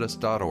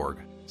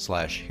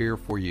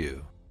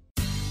houstonmethodist.org/here4you.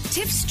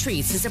 Tiff's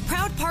Treats is a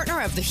proud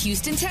partner of the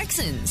Houston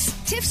Texans.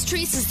 Tiff's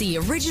Treats is the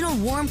original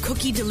warm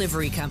cookie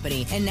delivery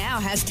company and now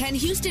has 10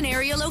 Houston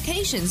area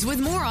locations with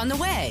more on the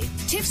way.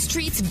 Tiff's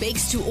Treats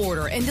bakes to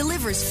order and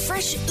delivers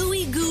fresh,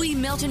 ooey-gooey,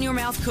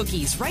 melt-in-your-mouth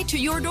cookies right to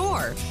your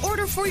door.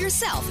 Order for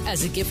yourself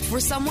as a gift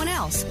for someone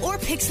else or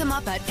pick some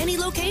up at any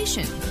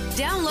location.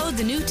 Download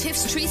the new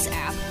Tiff's Treats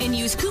app and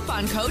use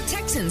coupon code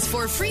TEXANS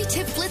for a free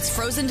Tiff Blitz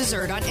frozen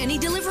dessert on any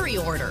delivery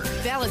order.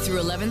 Valid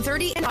through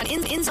 11/30 and on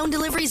in-zone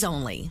deliveries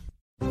only.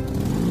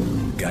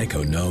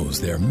 Geico knows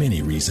there are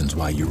many reasons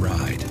why you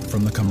ride.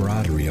 From the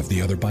camaraderie of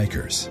the other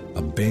bikers,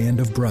 a band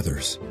of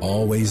brothers,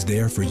 always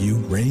there for you,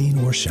 rain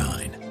or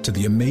shine, to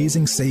the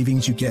amazing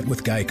savings you get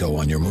with Geico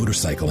on your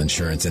motorcycle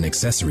insurance and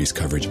accessories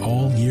coverage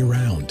all year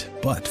round.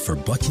 But for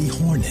Bucky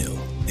Hornhill,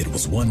 it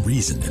was one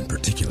reason in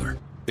particular.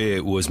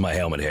 It was my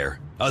helmet hair.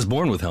 I was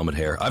born with helmet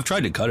hair. I've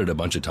tried to cut it a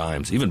bunch of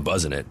times, even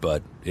buzzing it,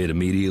 but it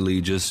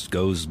immediately just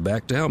goes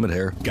back to helmet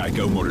hair.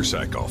 Geico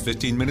Motorcycle.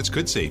 15 minutes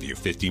could save you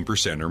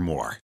 15% or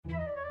more.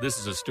 This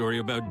is a story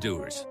about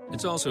doers.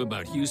 It's also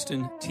about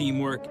Houston,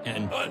 teamwork,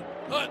 and hunt.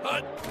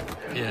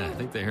 Yeah, I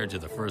think they heard you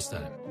the first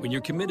time. When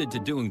you're committed to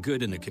doing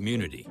good in the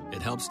community,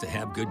 it helps to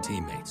have good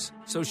teammates.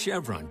 So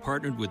Chevron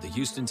partnered with the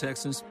Houston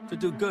Texans to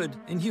do good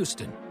in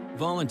Houston,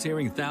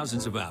 volunteering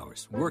thousands of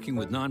hours, working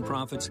with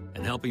nonprofits,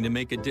 and helping to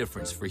make a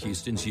difference for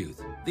Houston's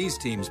youth. These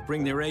teams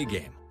bring their A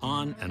game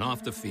on and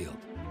off the field.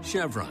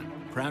 Chevron,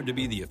 proud to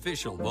be the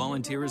official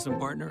volunteerism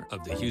partner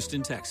of the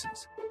Houston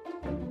Texans.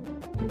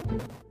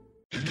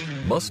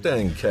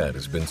 Mustang Cat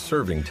has been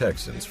serving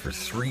Texans for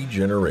 3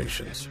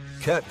 generations.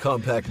 Cat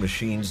compact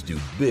machines do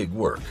big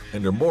work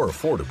and are more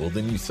affordable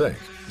than you think.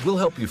 We'll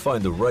help you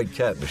find the right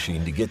cat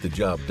machine to get the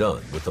job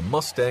done with the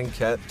Mustang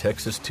Cat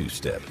Texas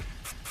 2-Step.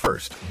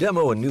 First,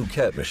 demo a new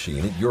cat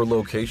machine at your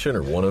location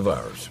or one of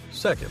ours.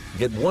 Second,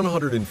 get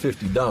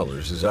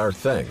 $150 as our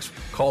thanks.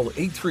 Call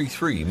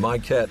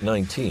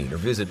 833-MyCat19 or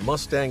visit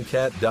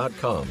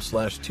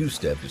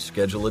mustangcat.com/2step to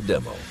schedule a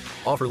demo.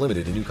 Offer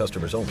limited to new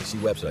customers only. See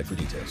website for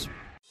details.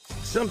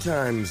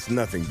 Sometimes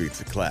nothing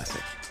beats a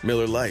classic.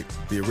 Miller Lite,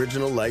 the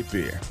original light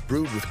beer,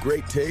 brewed with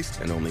great taste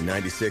and only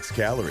 96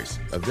 calories.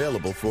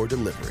 Available for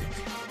delivery.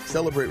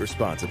 Celebrate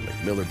responsibly.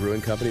 Miller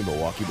Brewing Company,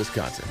 Milwaukee,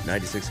 Wisconsin.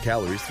 96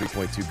 calories,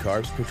 3.2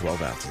 carbs per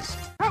 12 ounces.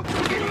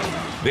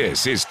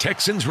 This is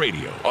Texans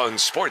Radio on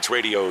Sports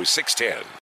Radio 610.